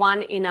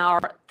 2021 in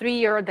our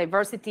 3-year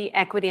diversity,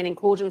 equity, and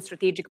inclusion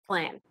strategic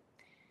plan.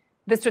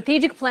 The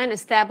strategic plan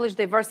established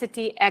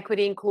diversity,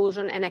 equity,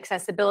 inclusion, and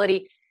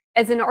accessibility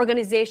as an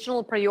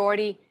organizational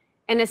priority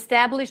and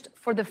established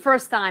for the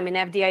first time in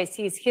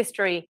FDIC's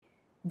history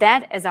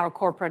That is our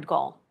corporate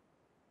goal.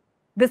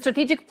 The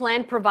strategic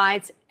plan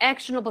provides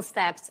actionable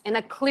steps and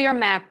a clear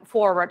map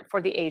forward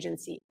for the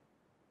agency.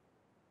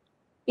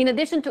 In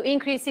addition to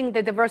increasing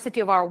the diversity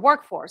of our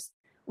workforce,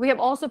 we have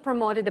also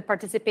promoted the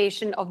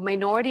participation of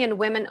minority and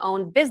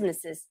women-owned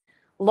businesses,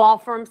 law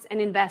firms,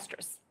 and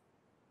investors.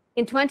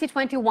 In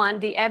 2021,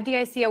 the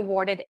FDIC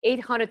awarded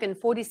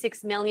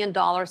 $846 million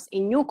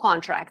in new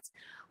contracts,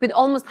 with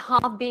almost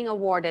half being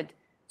awarded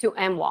to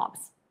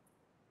MWOBs.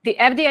 The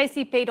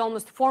FDIC paid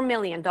almost $4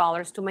 million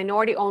to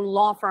minority-owned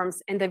law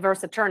firms and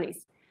diverse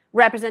attorneys,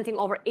 representing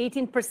over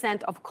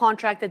 18% of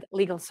contracted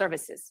legal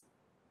services.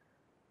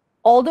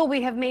 Although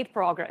we have made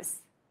progress,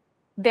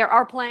 there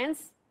are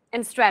plans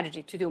and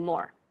strategy to do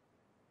more.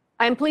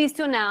 I am pleased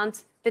to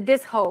announce that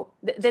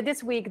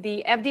this week,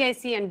 the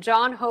FDIC and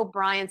John Hope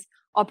Bryant's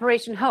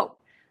Operation Hope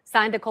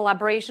signed a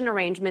collaboration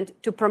arrangement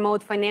to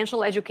promote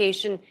financial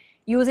education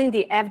using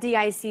the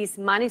FDIC's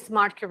Money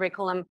Smart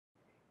curriculum,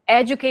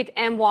 educate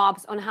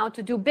MWOBs on how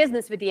to do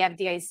business with the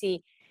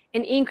FDIC,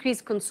 and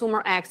increase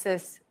consumer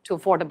access to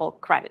affordable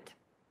credit.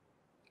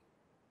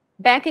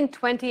 Back in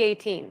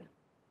 2018,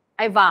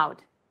 I vowed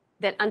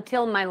that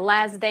until my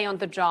last day on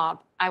the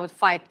job, I would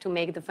fight to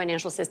make the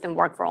financial system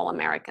work for all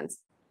Americans.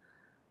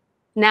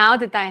 Now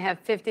that I have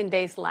 15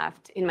 days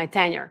left in my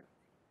tenure,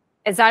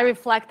 as I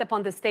reflect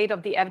upon the state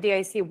of the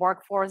FDIC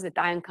workforce that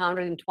I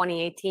encountered in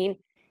 2018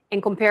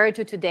 and compare it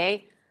to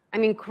today,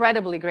 I'm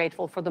incredibly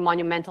grateful for the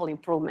monumental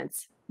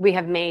improvements we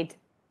have made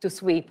to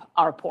sweep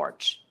our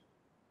porch.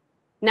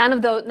 None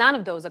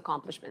of those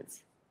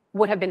accomplishments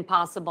would have been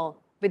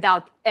possible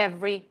without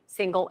every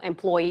single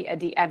employee at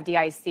the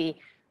FDIC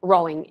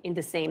rowing in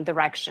the same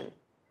direction,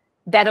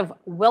 that of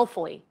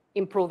willfully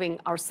improving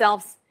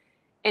ourselves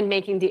and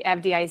making the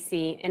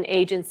FDIC an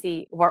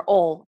agency where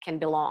all can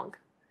belong.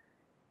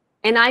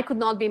 And I could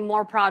not be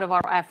more proud of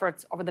our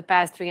efforts over the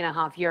past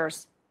 3.5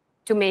 years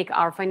to make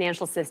our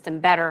financial system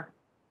better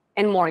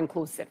and more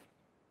inclusive.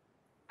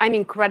 I'm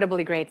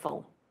incredibly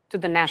grateful to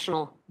the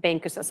National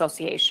Bankers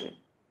Association.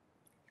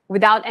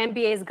 Without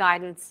NBA's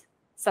guidance,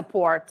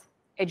 support,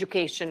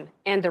 education,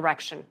 and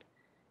direction,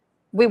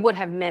 we would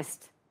have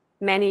missed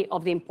many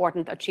of the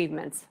important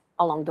achievements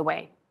along the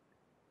way.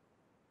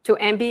 To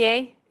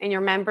NBA and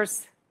your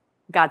members,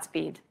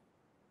 Godspeed.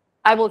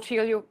 I will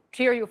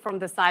cheer you from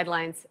the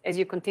sidelines as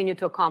you continue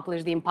to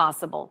accomplish the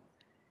impossible.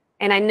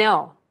 And I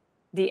know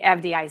the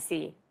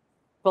FDIC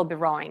will be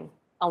rowing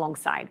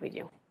alongside with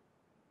you.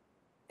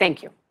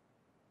 Thank you.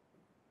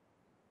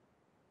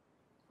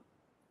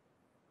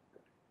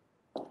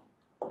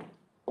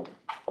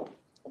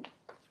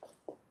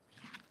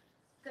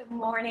 Good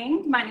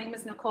morning. My name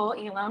is Nicole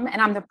Elam,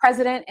 and I'm the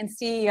president and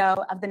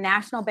CEO of the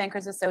National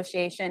Bankers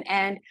Association.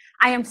 And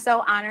I am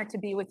so honored to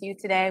be with you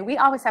today. We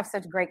always have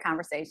such great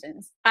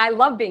conversations. I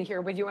love being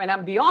here with you, and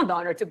I'm beyond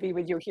honored to be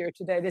with you here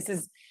today. This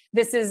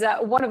is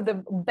one of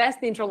the best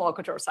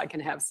interlocutors I can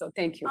have, so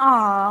thank you.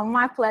 Oh,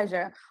 my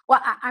pleasure.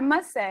 Well, I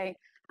must say,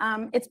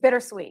 it's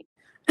bittersweet.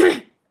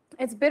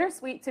 It's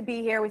bittersweet to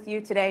be here with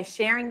you today,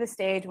 sharing the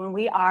stage when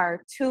we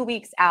are 2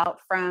 weeks out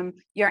from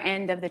your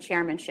end of the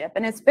chairmanship.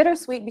 And it's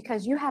bittersweet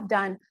because you have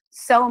done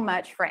so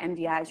much for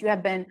MDIs. You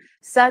have been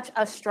such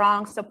a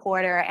strong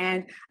supporter.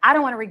 And I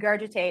don't want to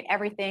regurgitate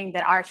everything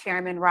that our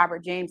chairman,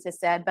 Robert James, has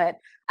said, but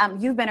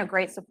you've been a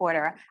great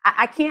supporter.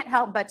 I can't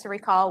help but to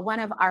recall one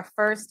of our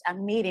first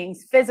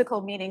meetings,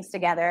 physical meetings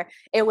together.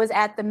 It was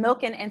at the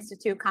Milken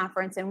Institute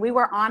conference, and we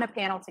were on a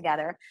panel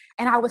together.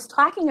 And I was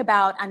talking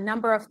about a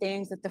number of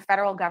things that the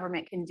federal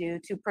government can do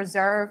to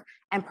preserve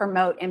and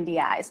promote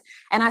MDIs.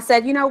 And I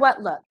said, you know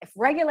what, look, if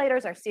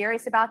regulators are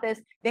serious about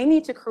this, they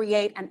need to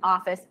create an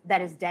office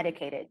that is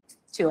dedicated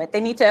to it.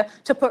 They need to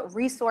put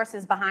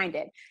resources behind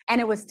it.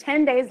 And it was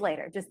 10 days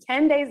later, just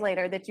 10 days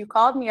later, that you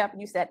called me up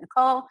and you said,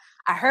 Nicole,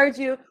 I heard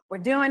you, we're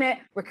doing it,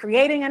 we're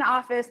creating an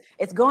office,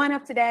 it's going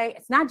up today,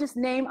 it's not just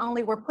name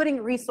only, we're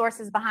putting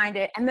resources behind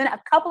it. And then a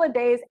couple of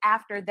days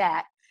after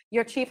that,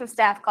 your chief of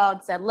staff called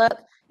and said, look,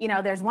 you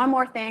know, there's one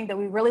more thing that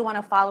we really want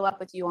to follow up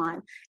with you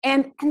on.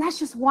 And that's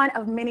just one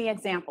of many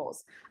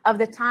examples of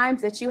the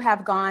times that you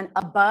have gone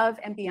above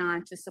and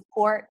beyond to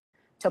support,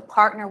 to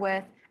partner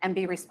with, and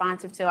be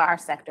responsive to our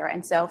sector.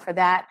 And so for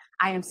that,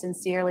 I am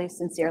sincerely,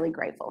 sincerely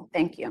grateful.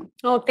 Thank you.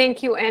 Oh,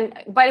 thank you. And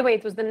by the way,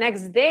 it was the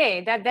next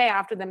day, that day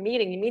after the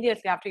meeting,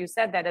 immediately after you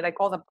said that I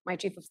called up my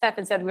chief of staff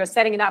and said, we were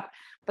setting it up,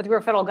 but we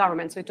were federal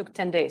government. So it took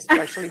 10 days to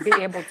actually be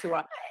able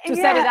to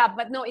set it up.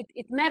 But no,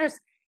 it matters.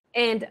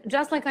 And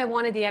just like I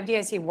wanted the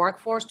FDIC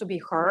workforce to be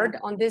heard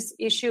on these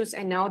issues,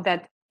 I know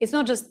that it's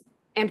not just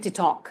empty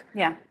talk.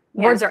 Yeah.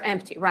 Words are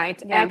empty,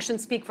 right? Yeah.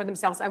 Actions speak for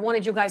themselves. I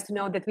wanted you guys to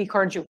know that we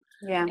heard you.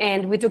 Yeah.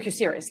 And we took you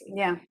seriously.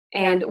 Yeah.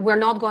 And we're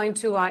not going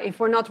to,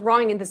 if we're not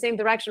rowing in the same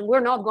direction,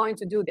 we're not going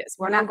to do this.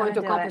 We're not going to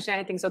accomplish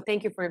anything. So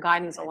thank you for your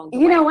guidance along the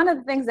way. You know, one of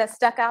the things that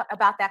stuck out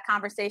about that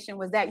conversation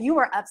was that you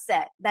were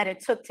upset that it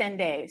took 10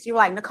 days. You were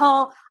like,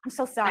 Nicole, I'm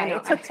so sorry.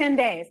 It took 10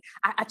 days.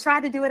 I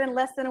tried to do it in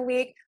less than a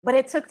week, but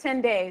it took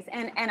 10 days.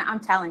 And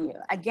I'm telling you,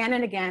 again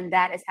and again,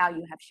 that is how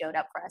you have showed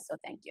up for us. So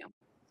thank you.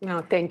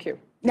 No, thank you.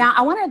 Now,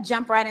 I want to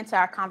jump right into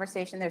our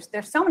conversation.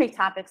 There's so many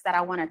topics that I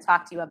want to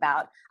talk to you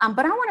about,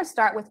 but I want to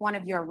start with one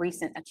of your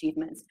recent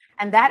achievements,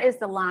 and that is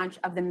the launch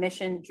of the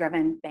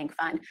Mission-Driven Bank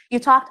Fund. You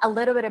talked a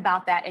little bit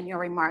about that in your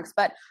remarks,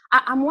 but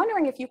I'm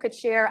wondering if you could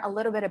share a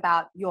little bit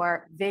about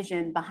your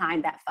vision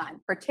behind that fund,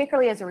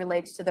 particularly as it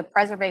relates to the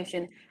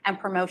preservation and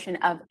promotion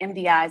of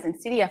MDIs and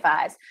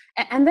CDFIs.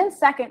 And then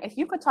second, if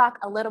you could talk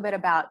a little bit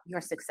about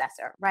your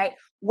successor, right?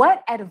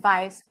 What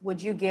advice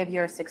would you give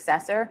your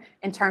successor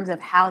in terms of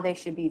how they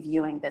should be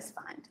viewing this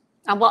fund?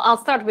 Well, I'll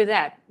start with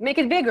that. Make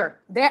it bigger.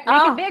 Make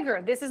it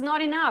bigger. This is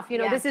not enough.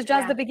 This is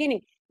just the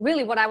beginning.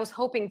 Really, what I was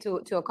hoping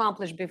to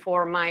accomplish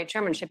before my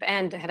chairmanship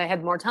ended, had I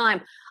had more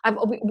time,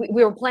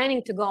 we were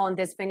planning to go on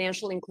this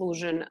financial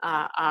inclusion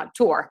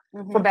tour,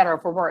 for better or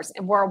for worse,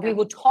 and where we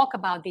would talk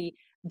about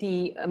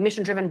the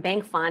Mission-Driven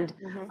Bank Fund,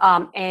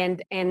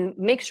 and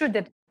make sure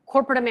that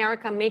corporate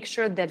America, make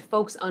sure that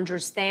folks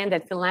understand,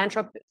 that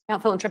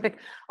philanthropic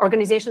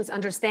organizations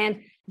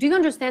understand. Do you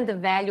understand the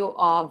value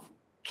of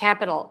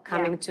capital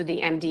coming to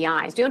the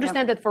MDIs? Do you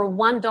understand that for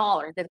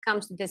 $1 that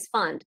comes to this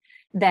fund,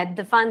 that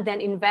the fund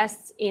then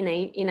invests in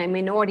a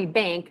minority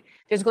bank,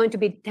 there's going to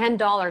be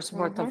 $10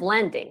 worth of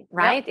lending,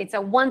 right? It's a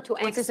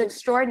 1-to-N. Which is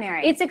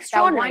extraordinary. It's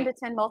extraordinary. That 1 to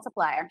 10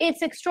 multiplier.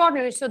 It's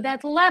extraordinary. So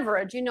that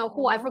leverage,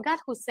 I forgot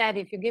who said,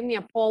 if you give me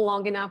a pole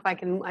long enough, I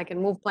can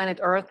move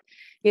planet Earth.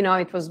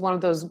 It was one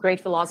of those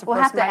great philosophers.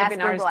 We'll have to ask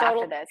Google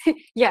after this.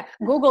 Yeah,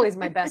 Google is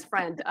my best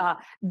friend.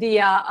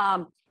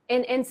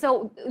 And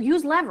so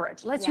use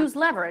leverage. Let's use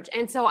leverage.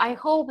 And so I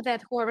hope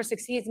that whoever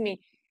succeeds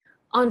me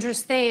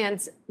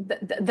understands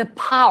the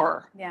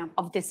power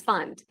of this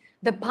fund,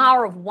 the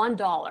power of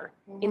 $1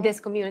 in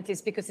these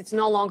communities, because it's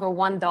no longer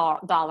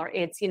 $1.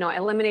 It's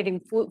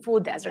eliminating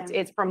food deserts.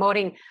 It's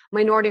promoting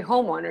minority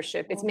home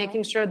ownership. It's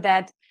making sure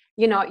that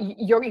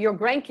your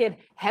grandkid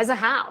has a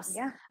house,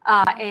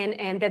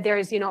 and that there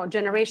is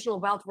generational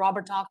wealth.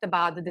 Robert talked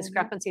about the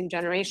discrepancy in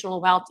generational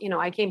wealth.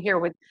 I came here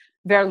with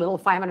very little,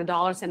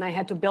 $500, and I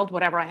had to build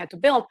whatever I had to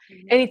build.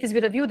 And it is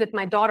with a view that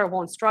my daughter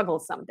won't struggle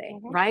someday,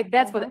 right?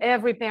 That's what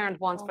every parent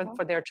wants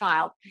for their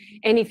child.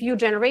 And if you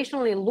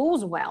generationally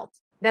lose wealth,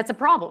 that's a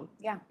problem,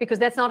 because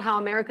that's not how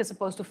America is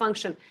supposed to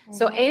function.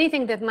 So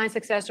anything that my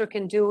successor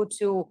can do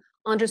to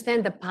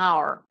understand the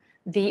power,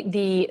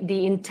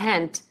 the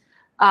intent,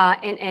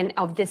 and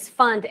of this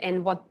fund,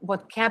 and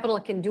what capital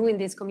can do in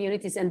these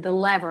communities, and the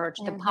leverage,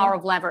 the power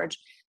of leverage.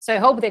 So I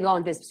hope they go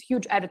on this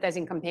huge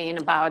advertising campaign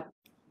about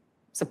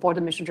support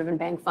the Mission-Driven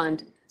Bank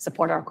Fund,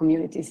 support our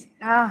communities,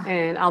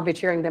 and I'll be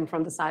cheering them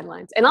from the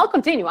sidelines. And I'll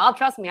continue.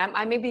 Trust me.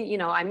 I may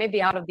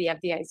be out of the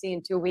FDIC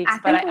in 2 weeks,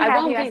 but I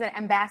won't be as an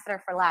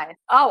ambassador for life.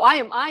 Oh,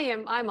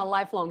 I'm a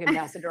lifelong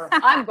ambassador.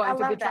 I'm going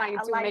to be trying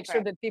to make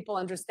sure that people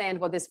understand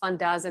what this fund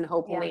does, and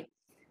hopefully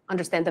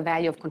understand the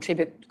value of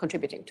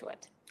contributing to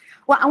it.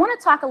 Well, I want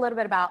to talk a little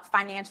bit about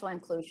financial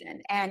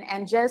inclusion,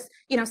 and just,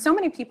 so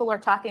many people are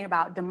talking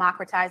about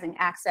democratizing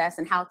access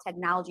and how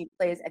technology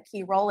plays a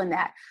key role in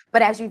that.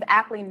 But as you've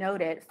aptly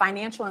noted,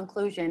 financial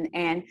inclusion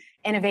and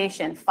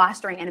innovation,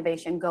 fostering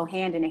innovation, go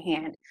hand in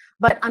hand.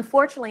 But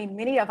unfortunately,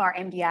 many of our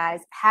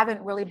MDIs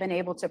haven't really been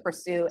able to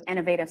pursue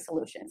innovative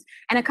solutions.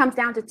 And it comes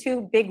down to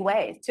two big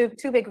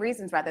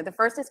reasons rather. The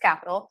first is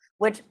capital,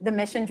 which the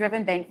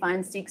Mission-Driven Bank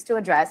Fund seeks to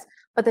address.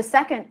 But the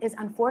second is,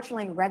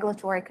 unfortunately,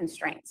 regulatory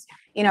constraints.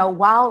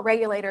 While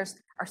regulators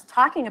are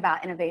talking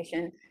about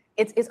innovation,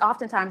 it's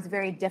oftentimes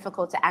very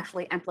difficult to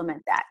actually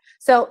implement that.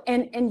 So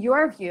in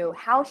your view,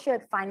 how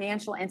should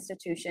financial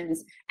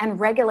institutions and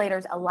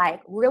regulators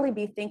alike really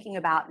be thinking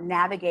about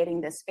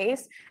navigating this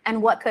space,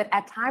 and what could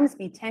at times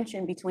be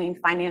tension between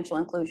financial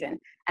inclusion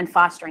and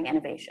fostering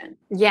innovation?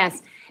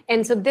 Yes,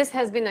 and so this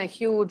has been a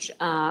huge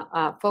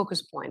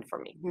focus point for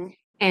me.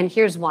 And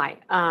here's why.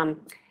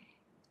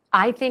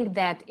 I think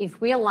that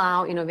if we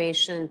allow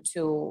innovation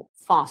to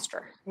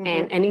foster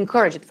and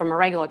encourage it from a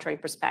regulatory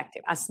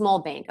perspective, a small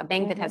bank, a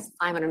bank that has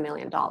 $500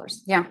 million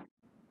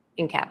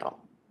in capital,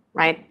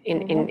 right,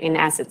 in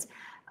assets,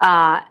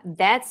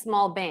 that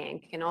small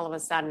bank can all of a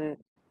sudden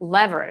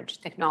leverage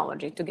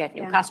technology to get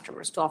new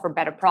customers, to offer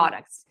better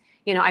products.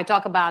 I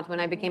talk about when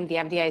I became the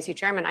FDIC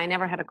chairman, I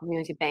never had a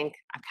community bank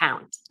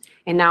account.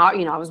 And now,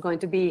 I was going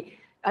to be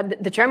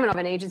the chairman of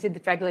an agency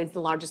that regulates the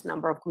largest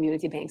number of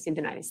community banks in the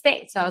United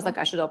States. So I was like,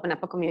 I should open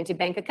up a community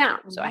bank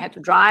account. So I had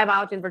to drive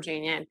out in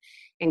Virginia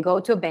and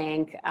go to a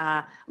bank.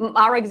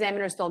 Our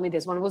examiners told me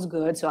this one was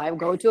good, so I would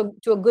go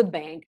to a good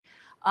bank.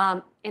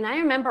 And I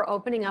remember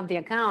opening up the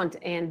account,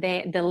 and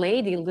the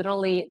lady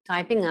literally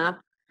typing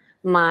up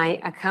my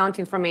account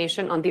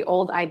information on the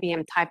old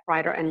IBM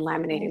typewriter and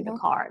laminating the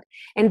card.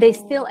 And they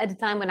still, at the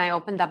time when I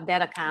opened up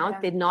that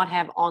account, did not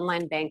have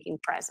online banking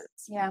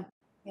presence.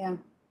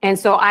 And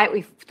so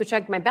to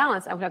check my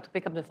balance, I would have to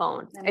pick up the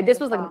phone. And this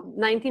was like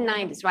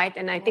 1990s, right?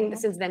 And I think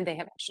since then they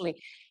have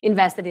actually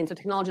invested into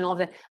technology and all of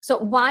that. So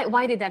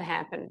why did that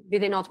happen?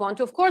 Did they not want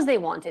to? Of course they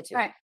wanted to.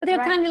 Right. But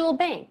they're a tiny little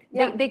bank.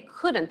 Yeah. They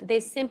couldn't. They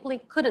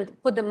simply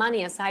couldn't put the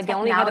money aside. They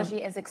only had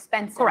Technology is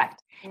expensive.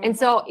 Correct. And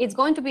so it's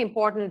going to be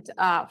important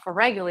for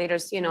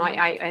regulators. You know,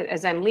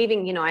 as I'm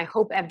leaving, you know, I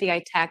hope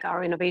FDI Tech,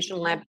 our innovation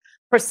lab,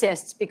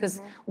 persists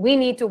because we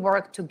need to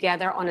work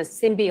together on a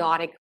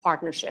symbiotic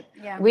partnership.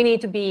 Yeah. We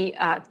need to be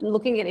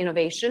looking at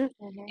innovation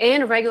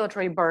and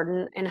regulatory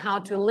burden and how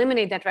to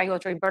eliminate that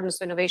regulatory burden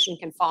so innovation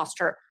can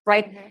foster,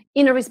 right,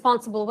 in a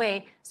responsible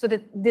way so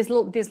that these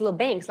little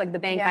banks, like the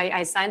bank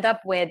I signed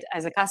up with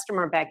as a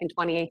customer back in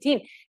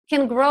 2018,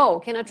 can grow,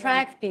 can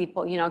attract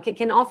people, you know,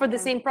 can offer the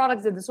same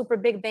products that the super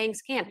big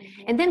banks can.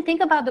 And then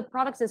think about the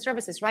products and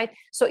services, right?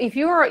 So if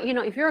you're, you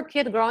know, if you're a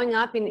kid growing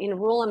up in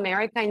rural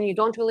America and you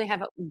don't really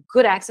have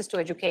good access to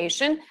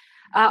education,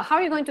 how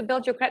are you going to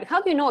build your credit?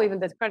 How do you know even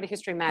that credit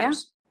history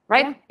matters,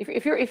 right?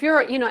 If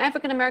you're you know,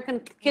 African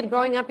American kid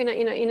growing up in an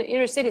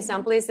inner city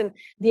someplace and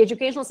the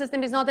educational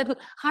system is not that good,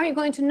 how are you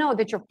going to know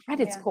that your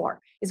credit score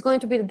is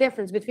going to be the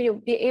difference between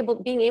you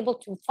being able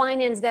to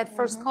finance that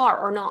first car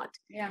or not?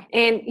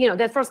 And you know,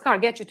 that first car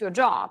gets you to a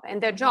job,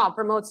 and that job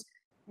promotes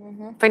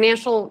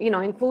financial, you know,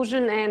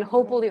 inclusion and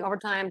hopefully over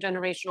time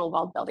generational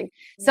wealth building.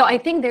 So I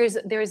think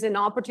there's an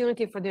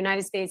opportunity for the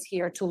United States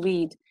here to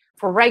lead,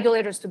 for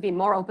regulators to be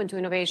more open to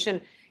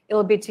innovation.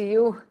 It'll be to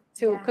you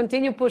to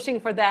continue pushing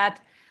for that.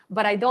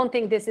 But I don't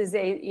think this is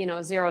a, you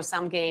know,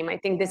 zero-sum game. I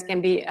think this can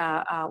be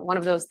one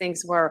of those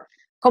things where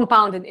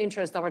compounded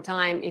interest over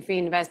time, if we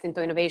invest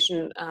into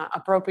innovation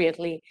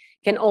appropriately,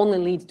 can only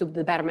lead to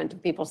the betterment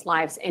of people's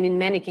lives. And in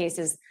many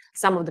cases,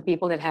 some of the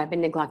people that have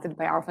been neglected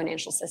by our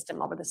financial system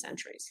over the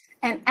centuries.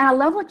 And I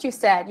love what you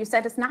said. You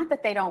said it's not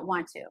that they don't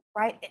want to,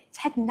 right?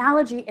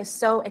 Technology is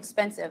so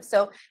expensive.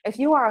 So if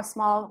you are a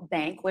small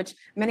bank, which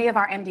many of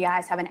our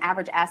MDIs have an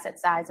average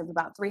asset size of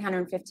about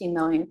 315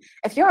 million,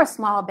 if you're a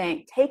small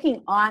bank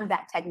taking on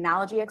that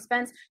technology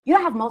expense, you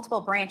have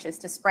multiple branches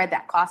to spread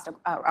that cost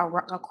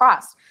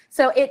across.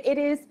 So it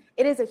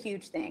is a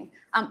huge thing.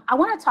 I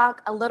want to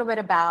talk a little bit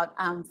about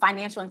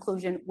financial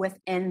inclusion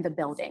within the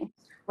building,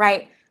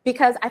 right?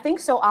 Because I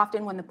think so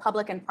often when the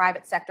public and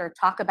private sector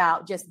talk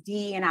about just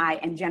DE&I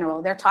in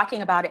general, they're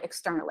talking about it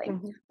externally.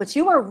 But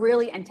you are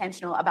really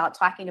intentional about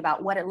talking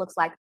about what it looks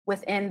like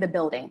within the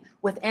building,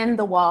 within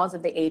the walls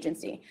of the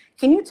agency.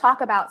 Can you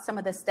talk about some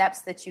of the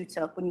steps that you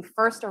took when you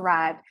first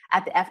arrived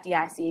at the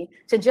FDIC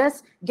to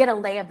just get a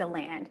lay of the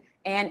land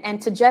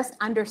and to just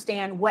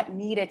understand what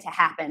needed to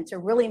happen to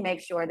really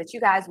make sure that you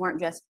guys weren't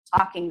just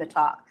talking the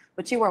talk,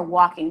 but you were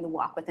walking the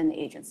walk within the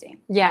agency?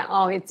 Yeah,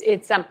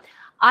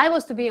 I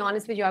was, to be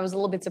honest with you, I was a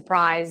little bit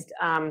surprised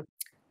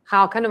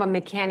how kind of a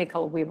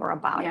mechanical we were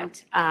about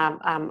it.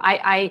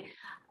 I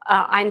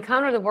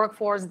encountered a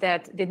workforce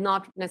that did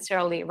not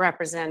necessarily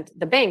represent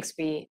the banks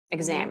we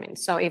examined.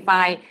 So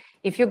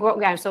if you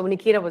go, so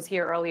Nikita was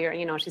here earlier,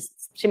 you know,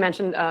 she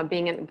mentioned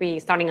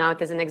starting out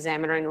as an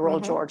examiner in rural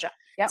Georgia.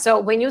 So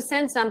when you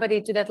send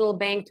somebody to that little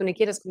bank, to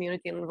Nikita's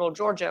community in rural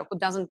Georgia, who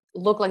doesn't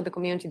look like the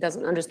community,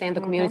 doesn't understand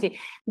the community,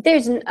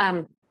 there's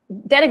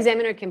that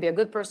examiner can be a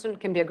good person,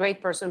 can be a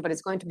great person, but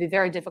it's going to be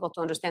very difficult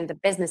to understand the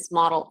business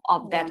model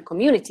of that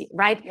community,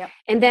 right?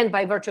 And then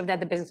by virtue of that,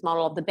 the business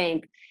model of the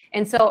bank.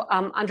 And so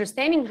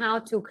understanding how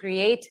to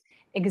create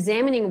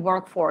examining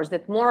workforce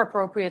that more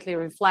appropriately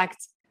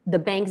reflects the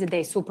banks that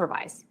they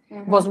supervise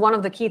was one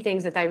of the key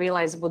things that I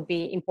realized would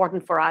be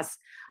important for us.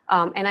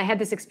 And I had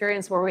this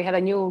experience where we had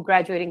a new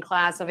graduating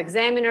class of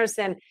examiners,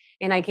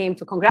 and I came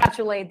to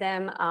congratulate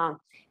them.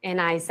 And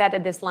I sat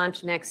at this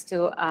lunch next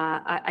to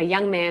a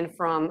young man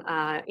from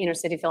inner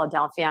city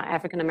Philadelphia,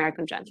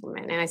 African-American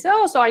gentleman. And I said,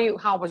 "Oh, so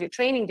how was your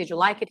training? Did you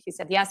like it?" He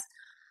said, "Yes,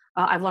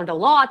 I've learned a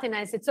lot." And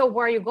I said, "So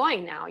where are you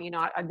going now? You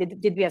know,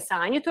 did we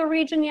assign you to a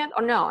region yet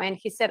or no?" And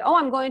he said, "Oh,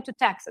 I'm going to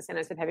Texas." And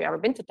I said, "Have you ever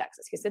been to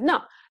Texas?" He said, "No."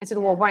 I said,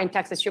 "Well, where in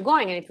Texas you're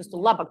going?" And it was to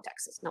Lubbock,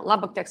 Texas. Now,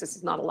 Lubbock, Texas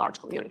is not a large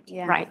community,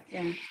 right?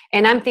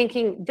 And I'm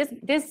thinking,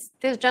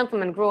 this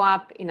gentleman grew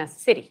up in a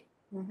city.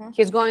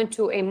 He's going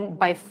to a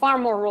by far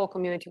more rural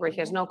community where he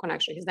has no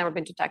connection. He's never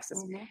been to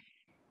Texas.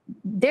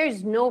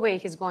 There's no way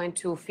he's going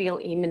to feel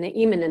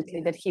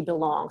imminently that he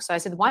belongs. So I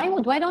said,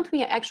 why don't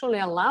we actually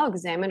allow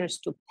examiners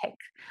to pick?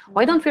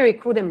 Why don't we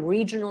recruit them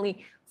regionally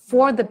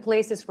for the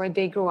places where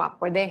they grew up,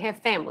 where they have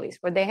families,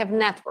 where they have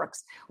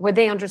networks, where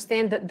they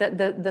understand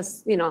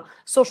the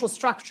social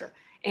structure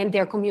and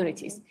their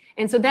communities?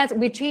 And so that's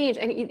we changed.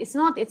 And it's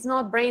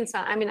not brain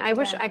science. I mean, I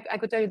wish I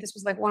could tell you this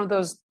was like one of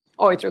those.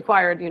 Oh, it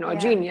required, a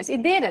genius.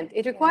 It didn't.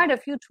 It required a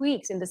few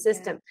tweaks in the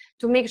system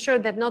to make sure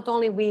that not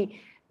only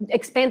we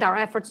expand our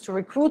efforts to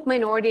recruit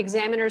minority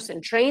examiners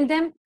and train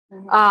them,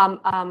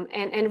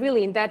 And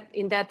really in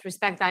that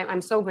respect,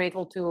 I'm so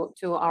grateful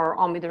to our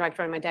OMNI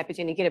director and my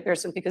deputy Nikita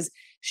Pearson, because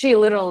she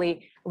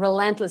literally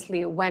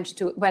relentlessly went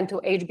to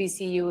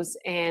HBCUs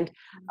and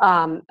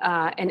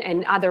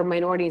other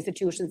minority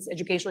institutions,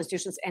 educational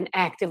institutions, and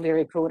actively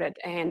recruited.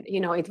 And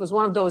it was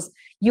one of those,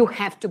 you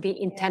have to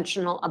be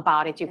intentional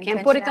about it. You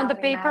can't put it on the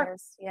paper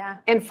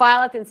and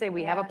file it and say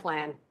we have a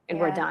plan and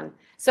we're done.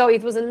 So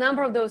it was a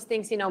number of those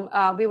things.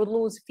 We would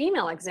lose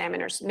female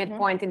examiners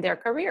midpoint in their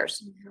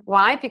careers.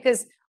 Why?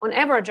 Because on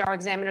average, our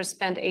examiners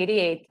spend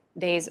 88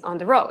 days on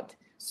the road.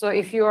 So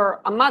if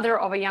you're a mother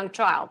of a young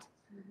child,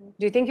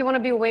 do you think you want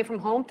to be away from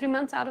home 3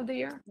 months out of the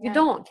year? You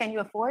don't. Can you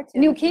afford to?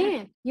 You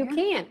can't. You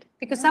can't,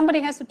 because somebody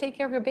has to take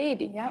care of your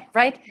baby,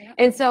 right?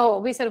 And so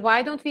we said,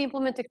 why don't we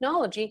implement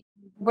technology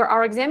where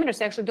our examiners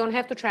actually don't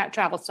have to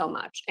travel so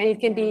much? And it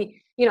can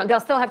be, they'll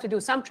still have to do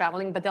some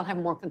traveling, but they'll have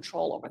more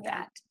control over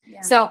that.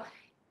 So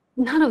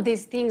none of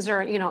these things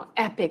are,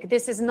 epic.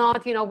 This is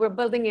not, we're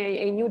building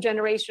a new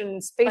generation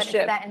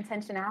spaceship. But it's that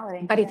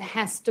intentionality. But it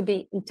has to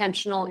be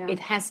intentional. It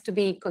has to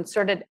be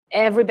concerted.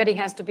 Everybody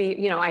has to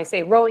be, I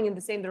say, rowing in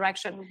the same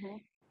direction.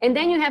 And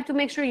then you have to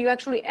make sure you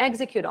actually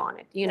execute on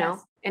it,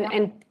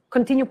 and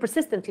continue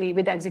persistently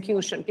with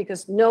execution,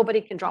 because nobody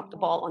can drop the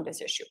ball on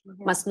this issue,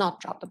 must not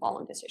drop the ball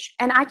on this issue.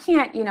 And I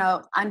can't,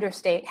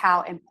 understate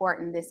how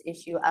important this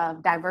issue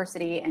of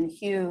diversity and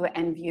hue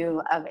and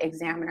view of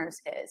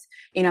examiners is.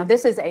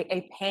 This is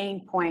a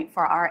pain point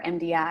for our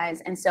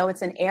MDIs. And so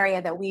it's an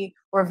area that we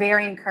were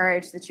very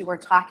encouraged that you were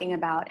talking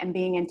about and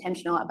being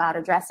intentional about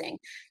addressing.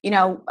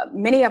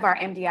 Many of our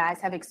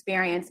MDIs have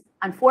experienced,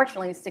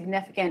 unfortunately,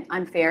 significant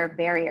unfair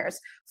barriers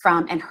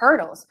and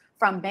hurdles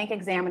from bank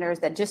examiners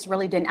that just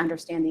really didn't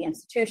understand the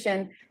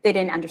institution. They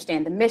didn't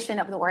understand the mission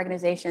of the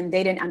organization.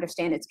 They didn't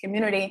understand its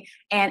community.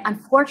 And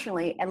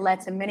unfortunately, it led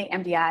to many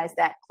MDIs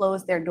that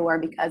closed their door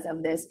because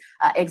of this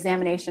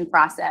examination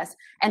process.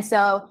 And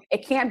so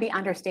it can't be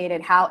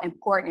understated how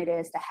important it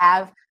is to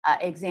have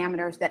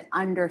examiners that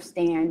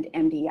understand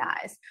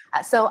MDIs.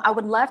 So I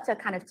would love to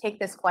kind of take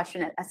this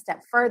question a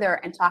step further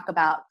and talk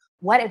about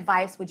what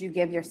advice would you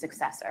give your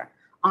successor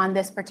on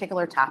this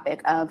particular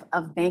topic of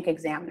bank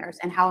examiners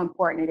and how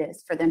important it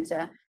is for them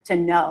to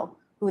know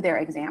who they're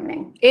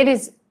examining. It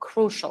is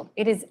crucial.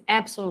 It is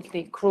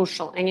absolutely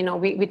crucial. And,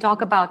 we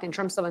talk about in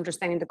terms of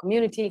understanding the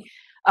community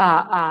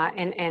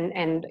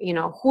and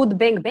who the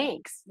bank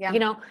banks,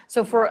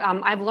 So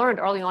I've learned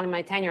early on in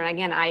my tenure, and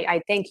again,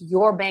 I thank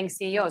your bank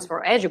CEOs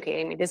for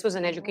educating me. This was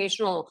an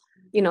educational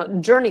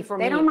journey for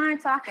me. They don't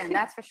mind talking,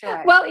 that's for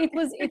sure. Well, it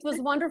was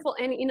wonderful.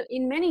 And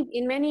in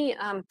many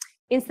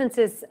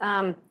instances,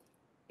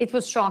 it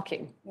was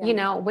shocking,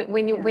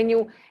 when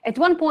you at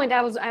one point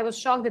I was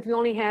shocked that we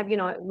only have,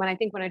 when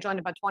I joined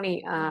about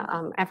 20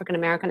 African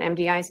American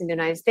MDIs in the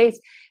United States,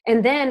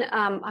 and then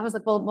I was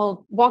like,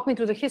 well, walk me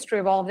through the history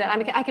of all of that. I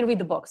mean, I can read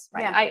the books,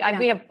 right?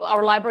 We have,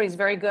 our library is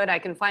very good. I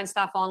can find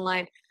stuff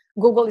online.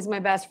 Google is my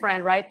best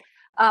friend, right?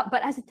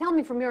 But as tell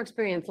me from your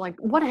experience, like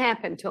what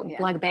happened to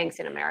Black banks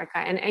in America?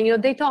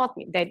 And they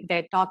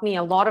taught me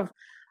a lot of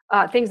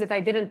things that I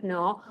didn't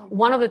know.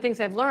 One of the things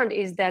I've learned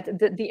is that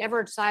the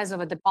average size of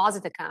a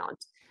deposit account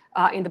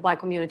in the Black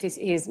communities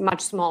is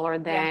much smaller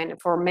than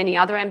for many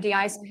other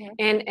MDIs,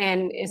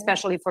 and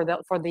especially for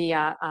the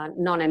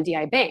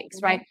non-MDI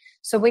banks, right?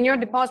 So when your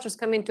depositors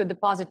come in to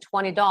deposit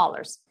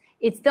 $20,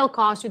 it still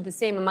costs you the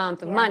same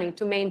amount of money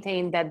to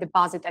maintain that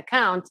deposit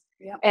account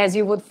as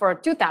you would for a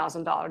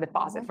 $2,000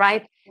 deposit,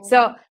 right?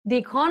 So the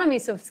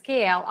economies of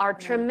scale are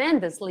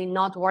tremendously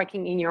not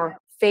working in your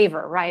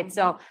favor, right?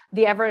 So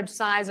the average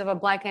size of a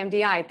Black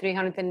MDI,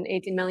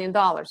 $380 million,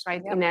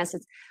 right? In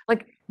assets,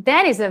 like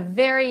that is a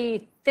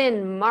very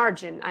thin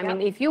margin. I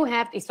mean, if you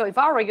have, so if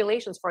our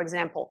regulations, for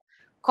example,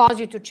 cause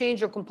you to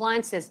change your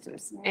compliance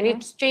systems, and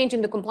each change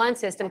in the compliance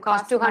system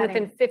costs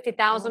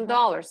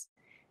 $250,000,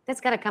 that's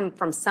got to come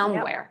from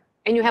somewhere.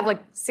 And you have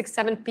like 6,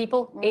 7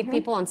 people, 8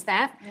 people on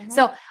staff.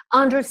 So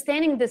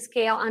understanding the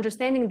scale,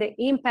 understanding the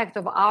impact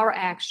of our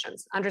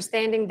actions,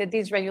 understanding that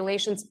these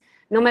regulations,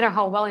 no matter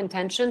how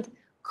well-intentioned,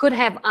 could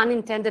have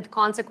unintended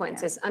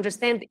consequences.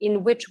 Understand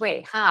in which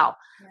way, how.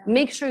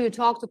 Make sure you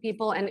talk to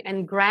people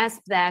and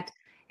grasp that,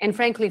 and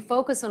frankly,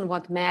 focus on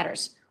what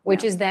matters,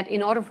 which is that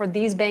in order for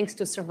these banks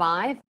to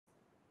survive,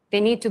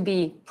 they need to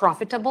be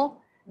profitable.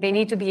 They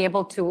need to be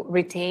able to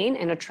retain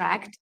and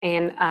attract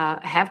and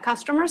have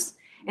customers,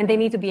 and they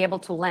need to be able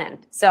to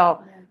lend.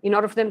 So in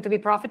order for them to be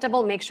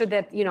profitable, make sure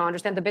that,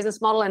 understand the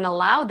business model and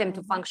allow them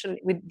to function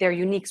with their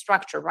unique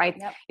structure,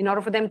 right? In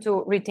order for them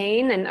to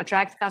retain and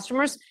attract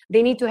customers,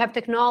 they need to have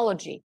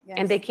technology,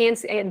 and they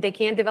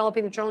can't develop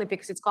it internally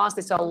because it's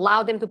costly. So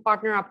allow them to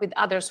partner up with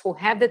others who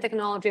have the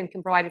technology and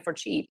can provide it for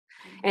cheap.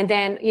 And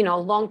then,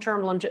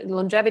 long-term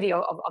longevity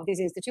of these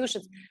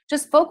institutions,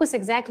 just focus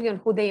exactly on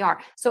who they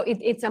are. So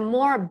it's a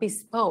more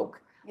bespoke,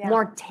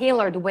 more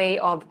tailored way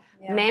of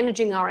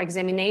managing our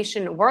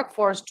examination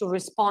workforce to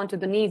respond to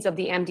the needs of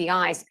the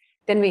MDIs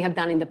than we have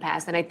done in the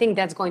past. And I think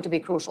that's going to be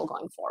crucial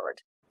going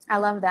forward. I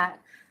love that.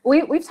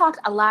 We've talked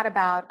a lot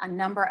about a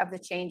number of the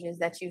changes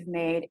that you've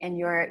made in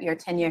your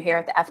tenure here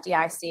at the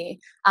FDIC.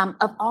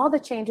 Of all the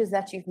changes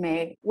that you've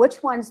made,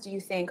 which ones do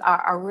you think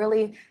are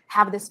really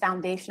have this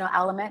foundational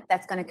element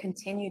that's going to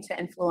continue to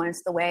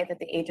influence the way that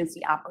the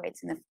agency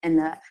operates in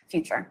the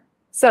future?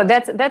 So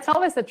that's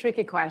always a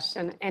tricky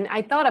question. And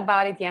I thought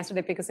about it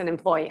yesterday because an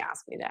employee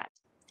asked me that.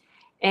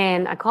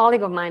 And a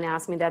colleague of mine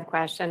asked me that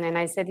question, and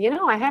I said,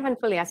 I haven't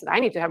really. I said, I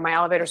need to have my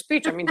elevator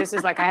speech. I mean, this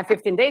is like I have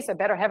 15 days. I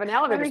better have an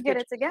elevator speech. Let me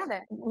get it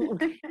together.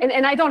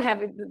 And I don't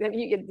have it.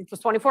 It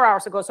was 24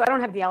 hours ago, so I don't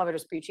have the elevator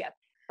speech yet.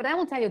 But I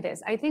will tell you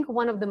this. I think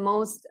one of the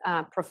most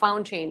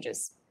profound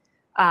changes,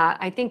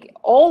 I think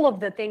all of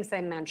the things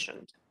I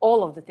mentioned,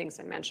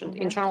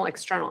 internal,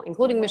 external,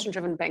 including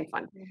mission-driven bank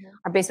fund,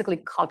 are basically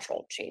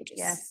cultural changes.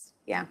 Yes.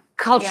 Yeah.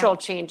 Cultural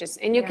changes.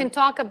 And you can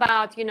talk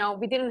about,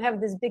 we didn't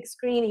have this big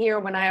screen here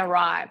when I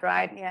arrived,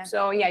 right? Yeah.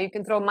 So you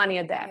can throw money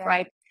at that,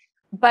 right?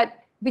 But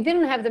we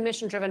didn't have the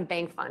mission-driven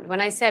bank fund. When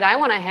I said, I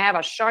want to have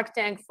a shark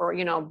tank for,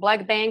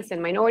 Black banks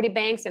and minority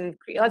banks, and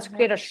let's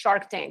create a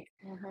shark tank.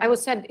 I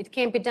was said, it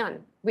can't be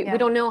done. We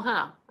don't know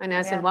how. And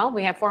I said, well,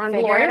 we have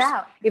 400 lawyers.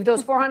 If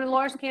those 400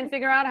 lawyers can't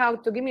figure out how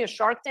to give me a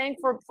shark tank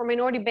for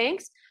minority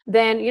banks,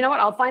 then you know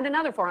what? I'll find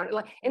another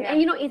 400. And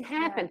it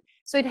happened.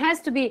 So it has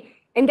to be.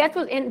 And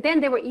then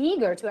they were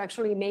eager to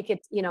actually make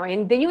it,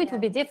 and they knew it would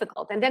be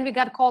difficult. And then we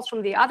got calls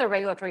from the other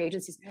regulatory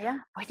agencies. Yeah.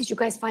 Why did you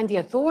guys find the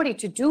authority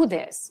to do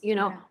this?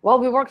 Well,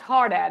 we worked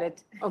hard at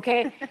it.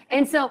 Okay.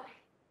 And so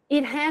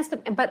it has to,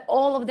 but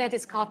all of that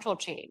is cultural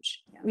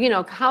change.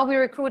 How we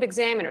recruit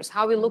examiners,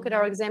 how we look at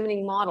our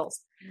examining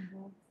models,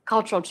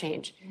 cultural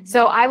change.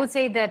 So I would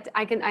say that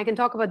I can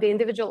talk about the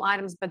individual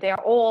items, but they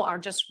are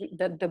just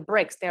the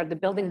bricks. They are the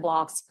building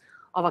blocks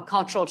of a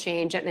cultural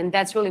change. And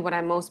that's really what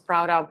I'm most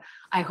proud of.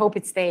 I hope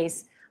it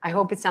stays. I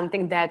hope it's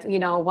something that,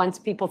 once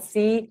people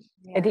see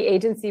at the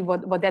agency,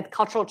 what that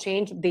cultural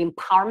change, the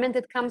empowerment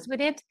that comes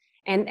with it,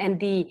 and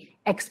the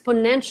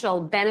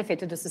exponential benefit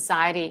to the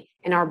society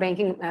and our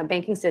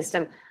banking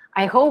system,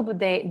 I hope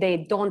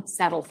they don't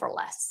settle for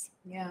less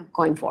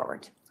going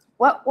forward.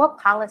 What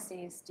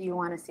policies do you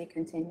want to see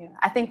continue?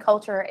 I think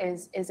culture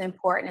is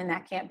important, and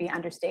that can't be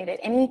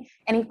understated.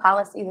 Any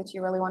policy that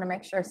you really want to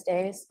make sure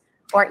stays?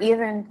 Or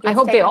even I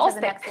hope they all to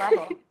the stay. next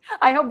level.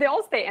 I hope they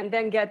all stay and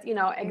then get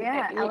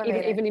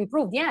even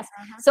improved. Yes.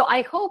 So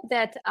I hope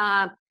that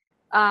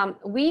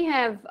we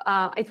have.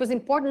 It was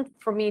important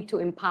for me to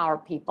empower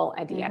people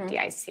at the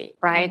FDIC,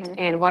 right?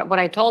 And what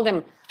I told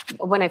them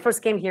when I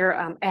first came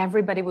here,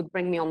 everybody would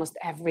bring me almost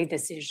every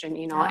decision,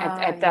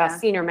 at the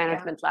senior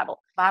management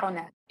level.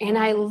 Bottleneck. And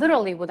I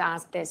literally would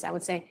ask this. I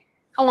would say,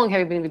 "How long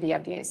have you been with the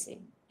FDIC?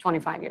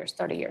 25 years,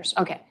 30 years.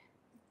 Okay.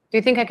 Do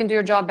you think I can do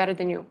your job better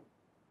than you?"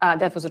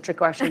 That was a trick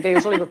question. They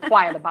usually were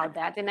quiet about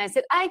that. And I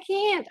said, I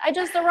can't. I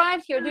just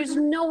arrived here. There's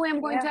no way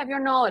I'm going to have your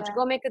knowledge.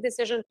 Go make a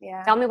decision.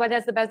 Tell me why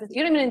that's the best.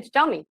 You don't even need to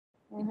tell me.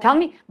 Tell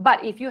me.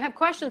 But if you have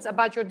questions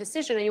about your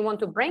decision and you want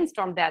to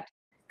brainstorm that,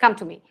 come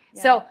to me.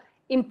 So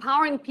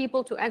empowering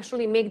people to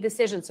actually make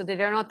decisions so that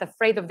they're not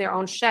afraid of their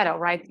own shadow,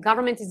 right?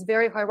 Government is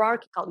very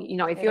hierarchical.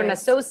 If you're an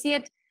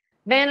associate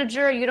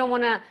manager, you don't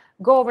want to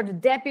go over the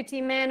deputy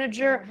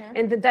manager,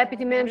 and the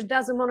deputy manager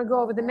doesn't want to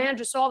go over the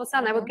manager. So all of a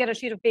sudden I would get a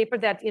sheet of paper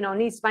that,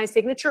 needs my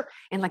signature,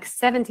 and like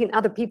 17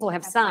 other people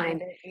have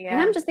signed.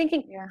 And I'm just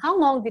thinking, how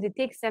long did it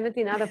take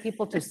 17 other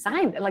people to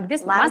sign? Like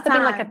this must have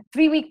been like a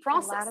 3-week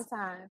process. A lot of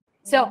time.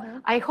 So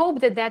I hope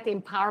that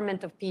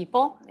empowerment of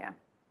people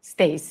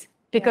stays,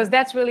 because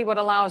that's really what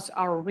allows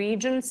our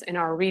regions and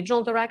our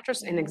regional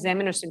directors and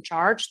examiners in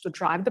charge to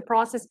drive the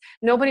process.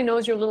 Nobody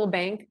knows your little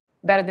bank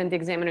better than the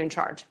examiner in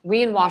charge.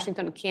 We in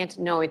Washington can't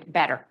know it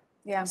better.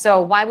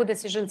 So why would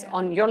decisions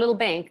on your little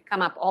bank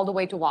come up all the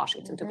way to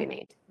Washington to be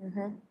made?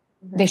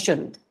 They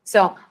shouldn't.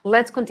 So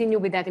let's continue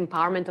with that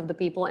empowerment of the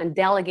people and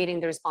delegating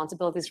the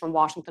responsibilities from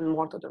Washington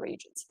more to the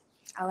regions.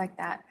 I like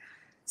that.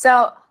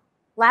 So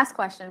last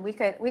question. We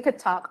could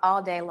talk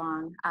all day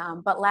long,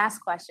 but last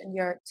question.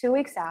 You're 2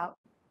 weeks out.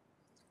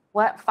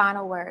 What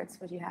final words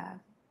would you have?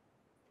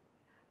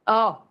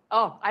 Oh,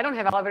 I don't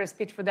have an elevator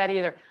speech for that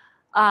either.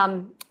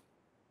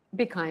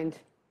 Be kind.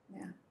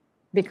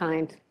 Be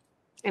kind.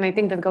 And I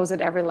think that goes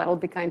at every level.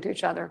 Be kind to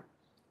each other.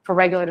 For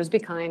regulators, be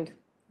kind.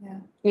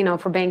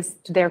 For banks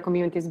to their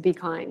communities, be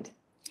kind.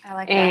 I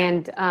like that.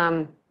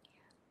 And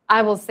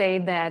I will say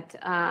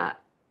that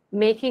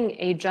making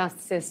a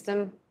just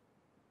system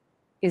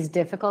is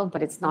difficult,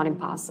 but it's not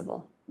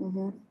impossible.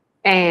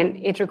 And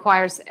it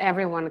requires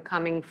everyone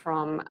coming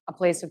from a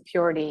place of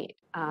purity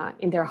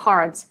in their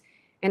hearts,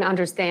 and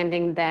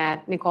understanding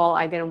that, Nicole,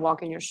 I didn't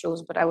walk in your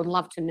shoes, but I would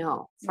love to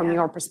know from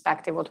your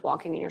perspective what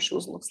walking in your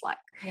shoes looks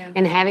like.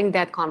 And having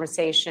that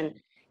conversation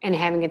and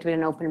having it with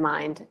an open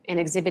mind and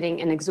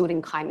exhibiting and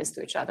exuding kindness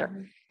to each other.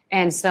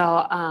 And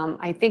so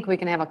I think we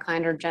can have a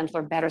kinder,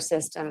 gentler, better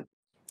system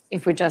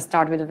if we just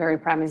start with the very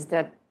premise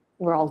that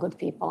we're all good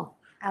people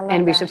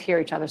and we should hear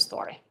each other's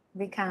story.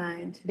 Be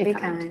kind. Be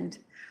kind.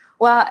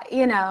 Well,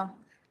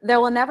 There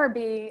will never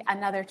be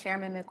another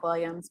Chairman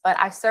McWilliams, but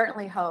I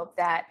certainly hope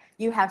that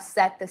you have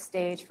set the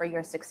stage for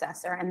your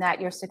successor and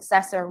that your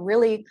successor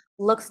really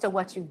looks to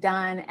what you've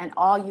done and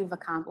all you've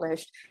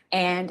accomplished,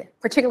 and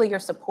particularly your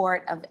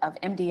support of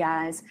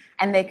MDIs,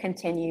 and they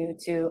continue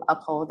to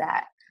uphold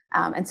that.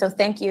 And so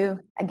thank you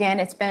again.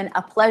 It's been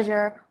a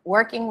pleasure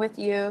working with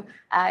you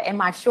in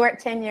my short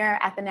tenure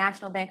at the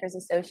National Bankers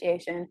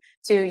Association.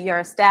 To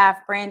your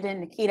staff,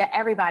 Brandon, Nikita,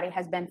 everybody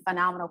has been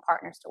phenomenal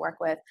partners to work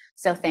with.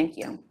 So thank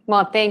you.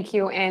 Well, thank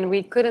you. And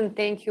we couldn't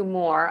thank you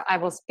more. I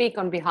will speak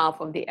on behalf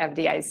of the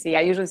FDIC.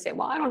 I usually say,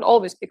 well, I don't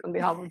always speak on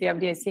behalf of the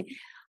FDIC,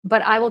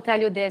 but I will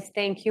tell you this.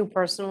 Thank you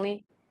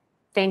personally.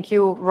 Thank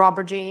you,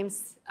 Robert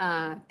James.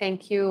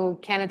 Thank you,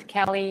 Kenneth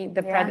Kelly,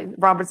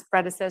 Robert's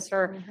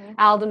predecessor.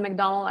 Alden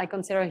McDonald, I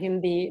consider him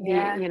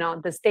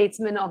the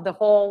statesman of the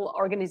whole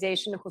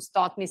organization, who's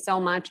taught me so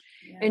much,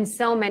 and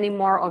so many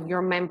more of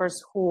your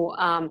members who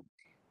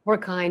were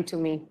kind to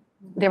me.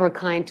 They were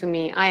kind to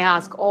me. I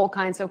asked all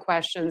kinds of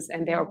questions,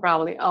 and they were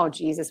probably, oh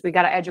Jesus, we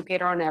got to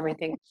educate her on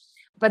everything.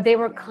 But they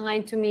were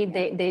kind to me.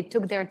 They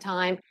took their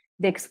time.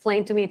 They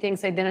explained to me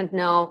things I didn't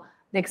know.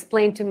 They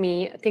explained to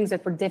me things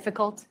that were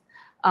difficult.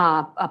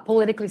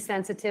 Politically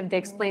sensitive. They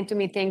explained to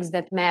me things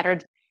that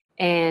mattered,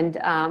 and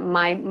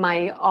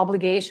my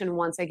obligation,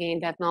 once again,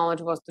 that knowledge,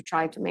 was to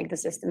try to make the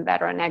system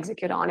better and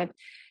execute on it.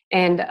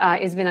 And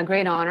it's been a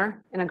great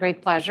honor and a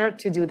great pleasure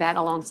to do that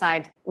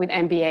alongside with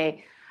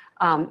MBA.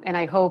 And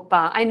I hope,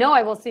 I know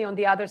I will see you on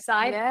the other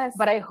side,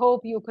 but I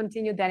hope you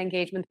continue that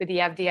engagement with the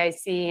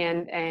FDIC.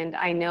 And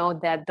I know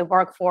that the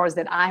workforce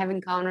that I have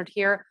encountered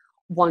here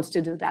wants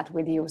to do that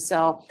with you.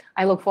 So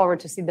I look forward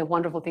to see the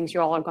wonderful things you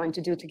all are going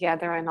to do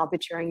together, and I'll be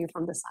cheering you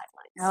from the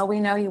sidelines. Oh, we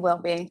know you will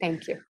be.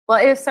 Thank you. Well,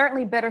 it was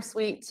certainly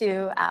bittersweet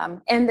to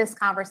end this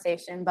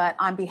conversation, but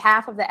on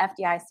behalf of the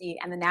FDIC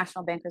and the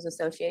National Bankers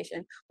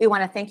Association, we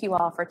want to thank you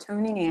all for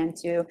tuning in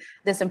to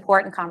this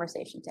important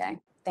conversation today.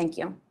 Thank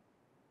you.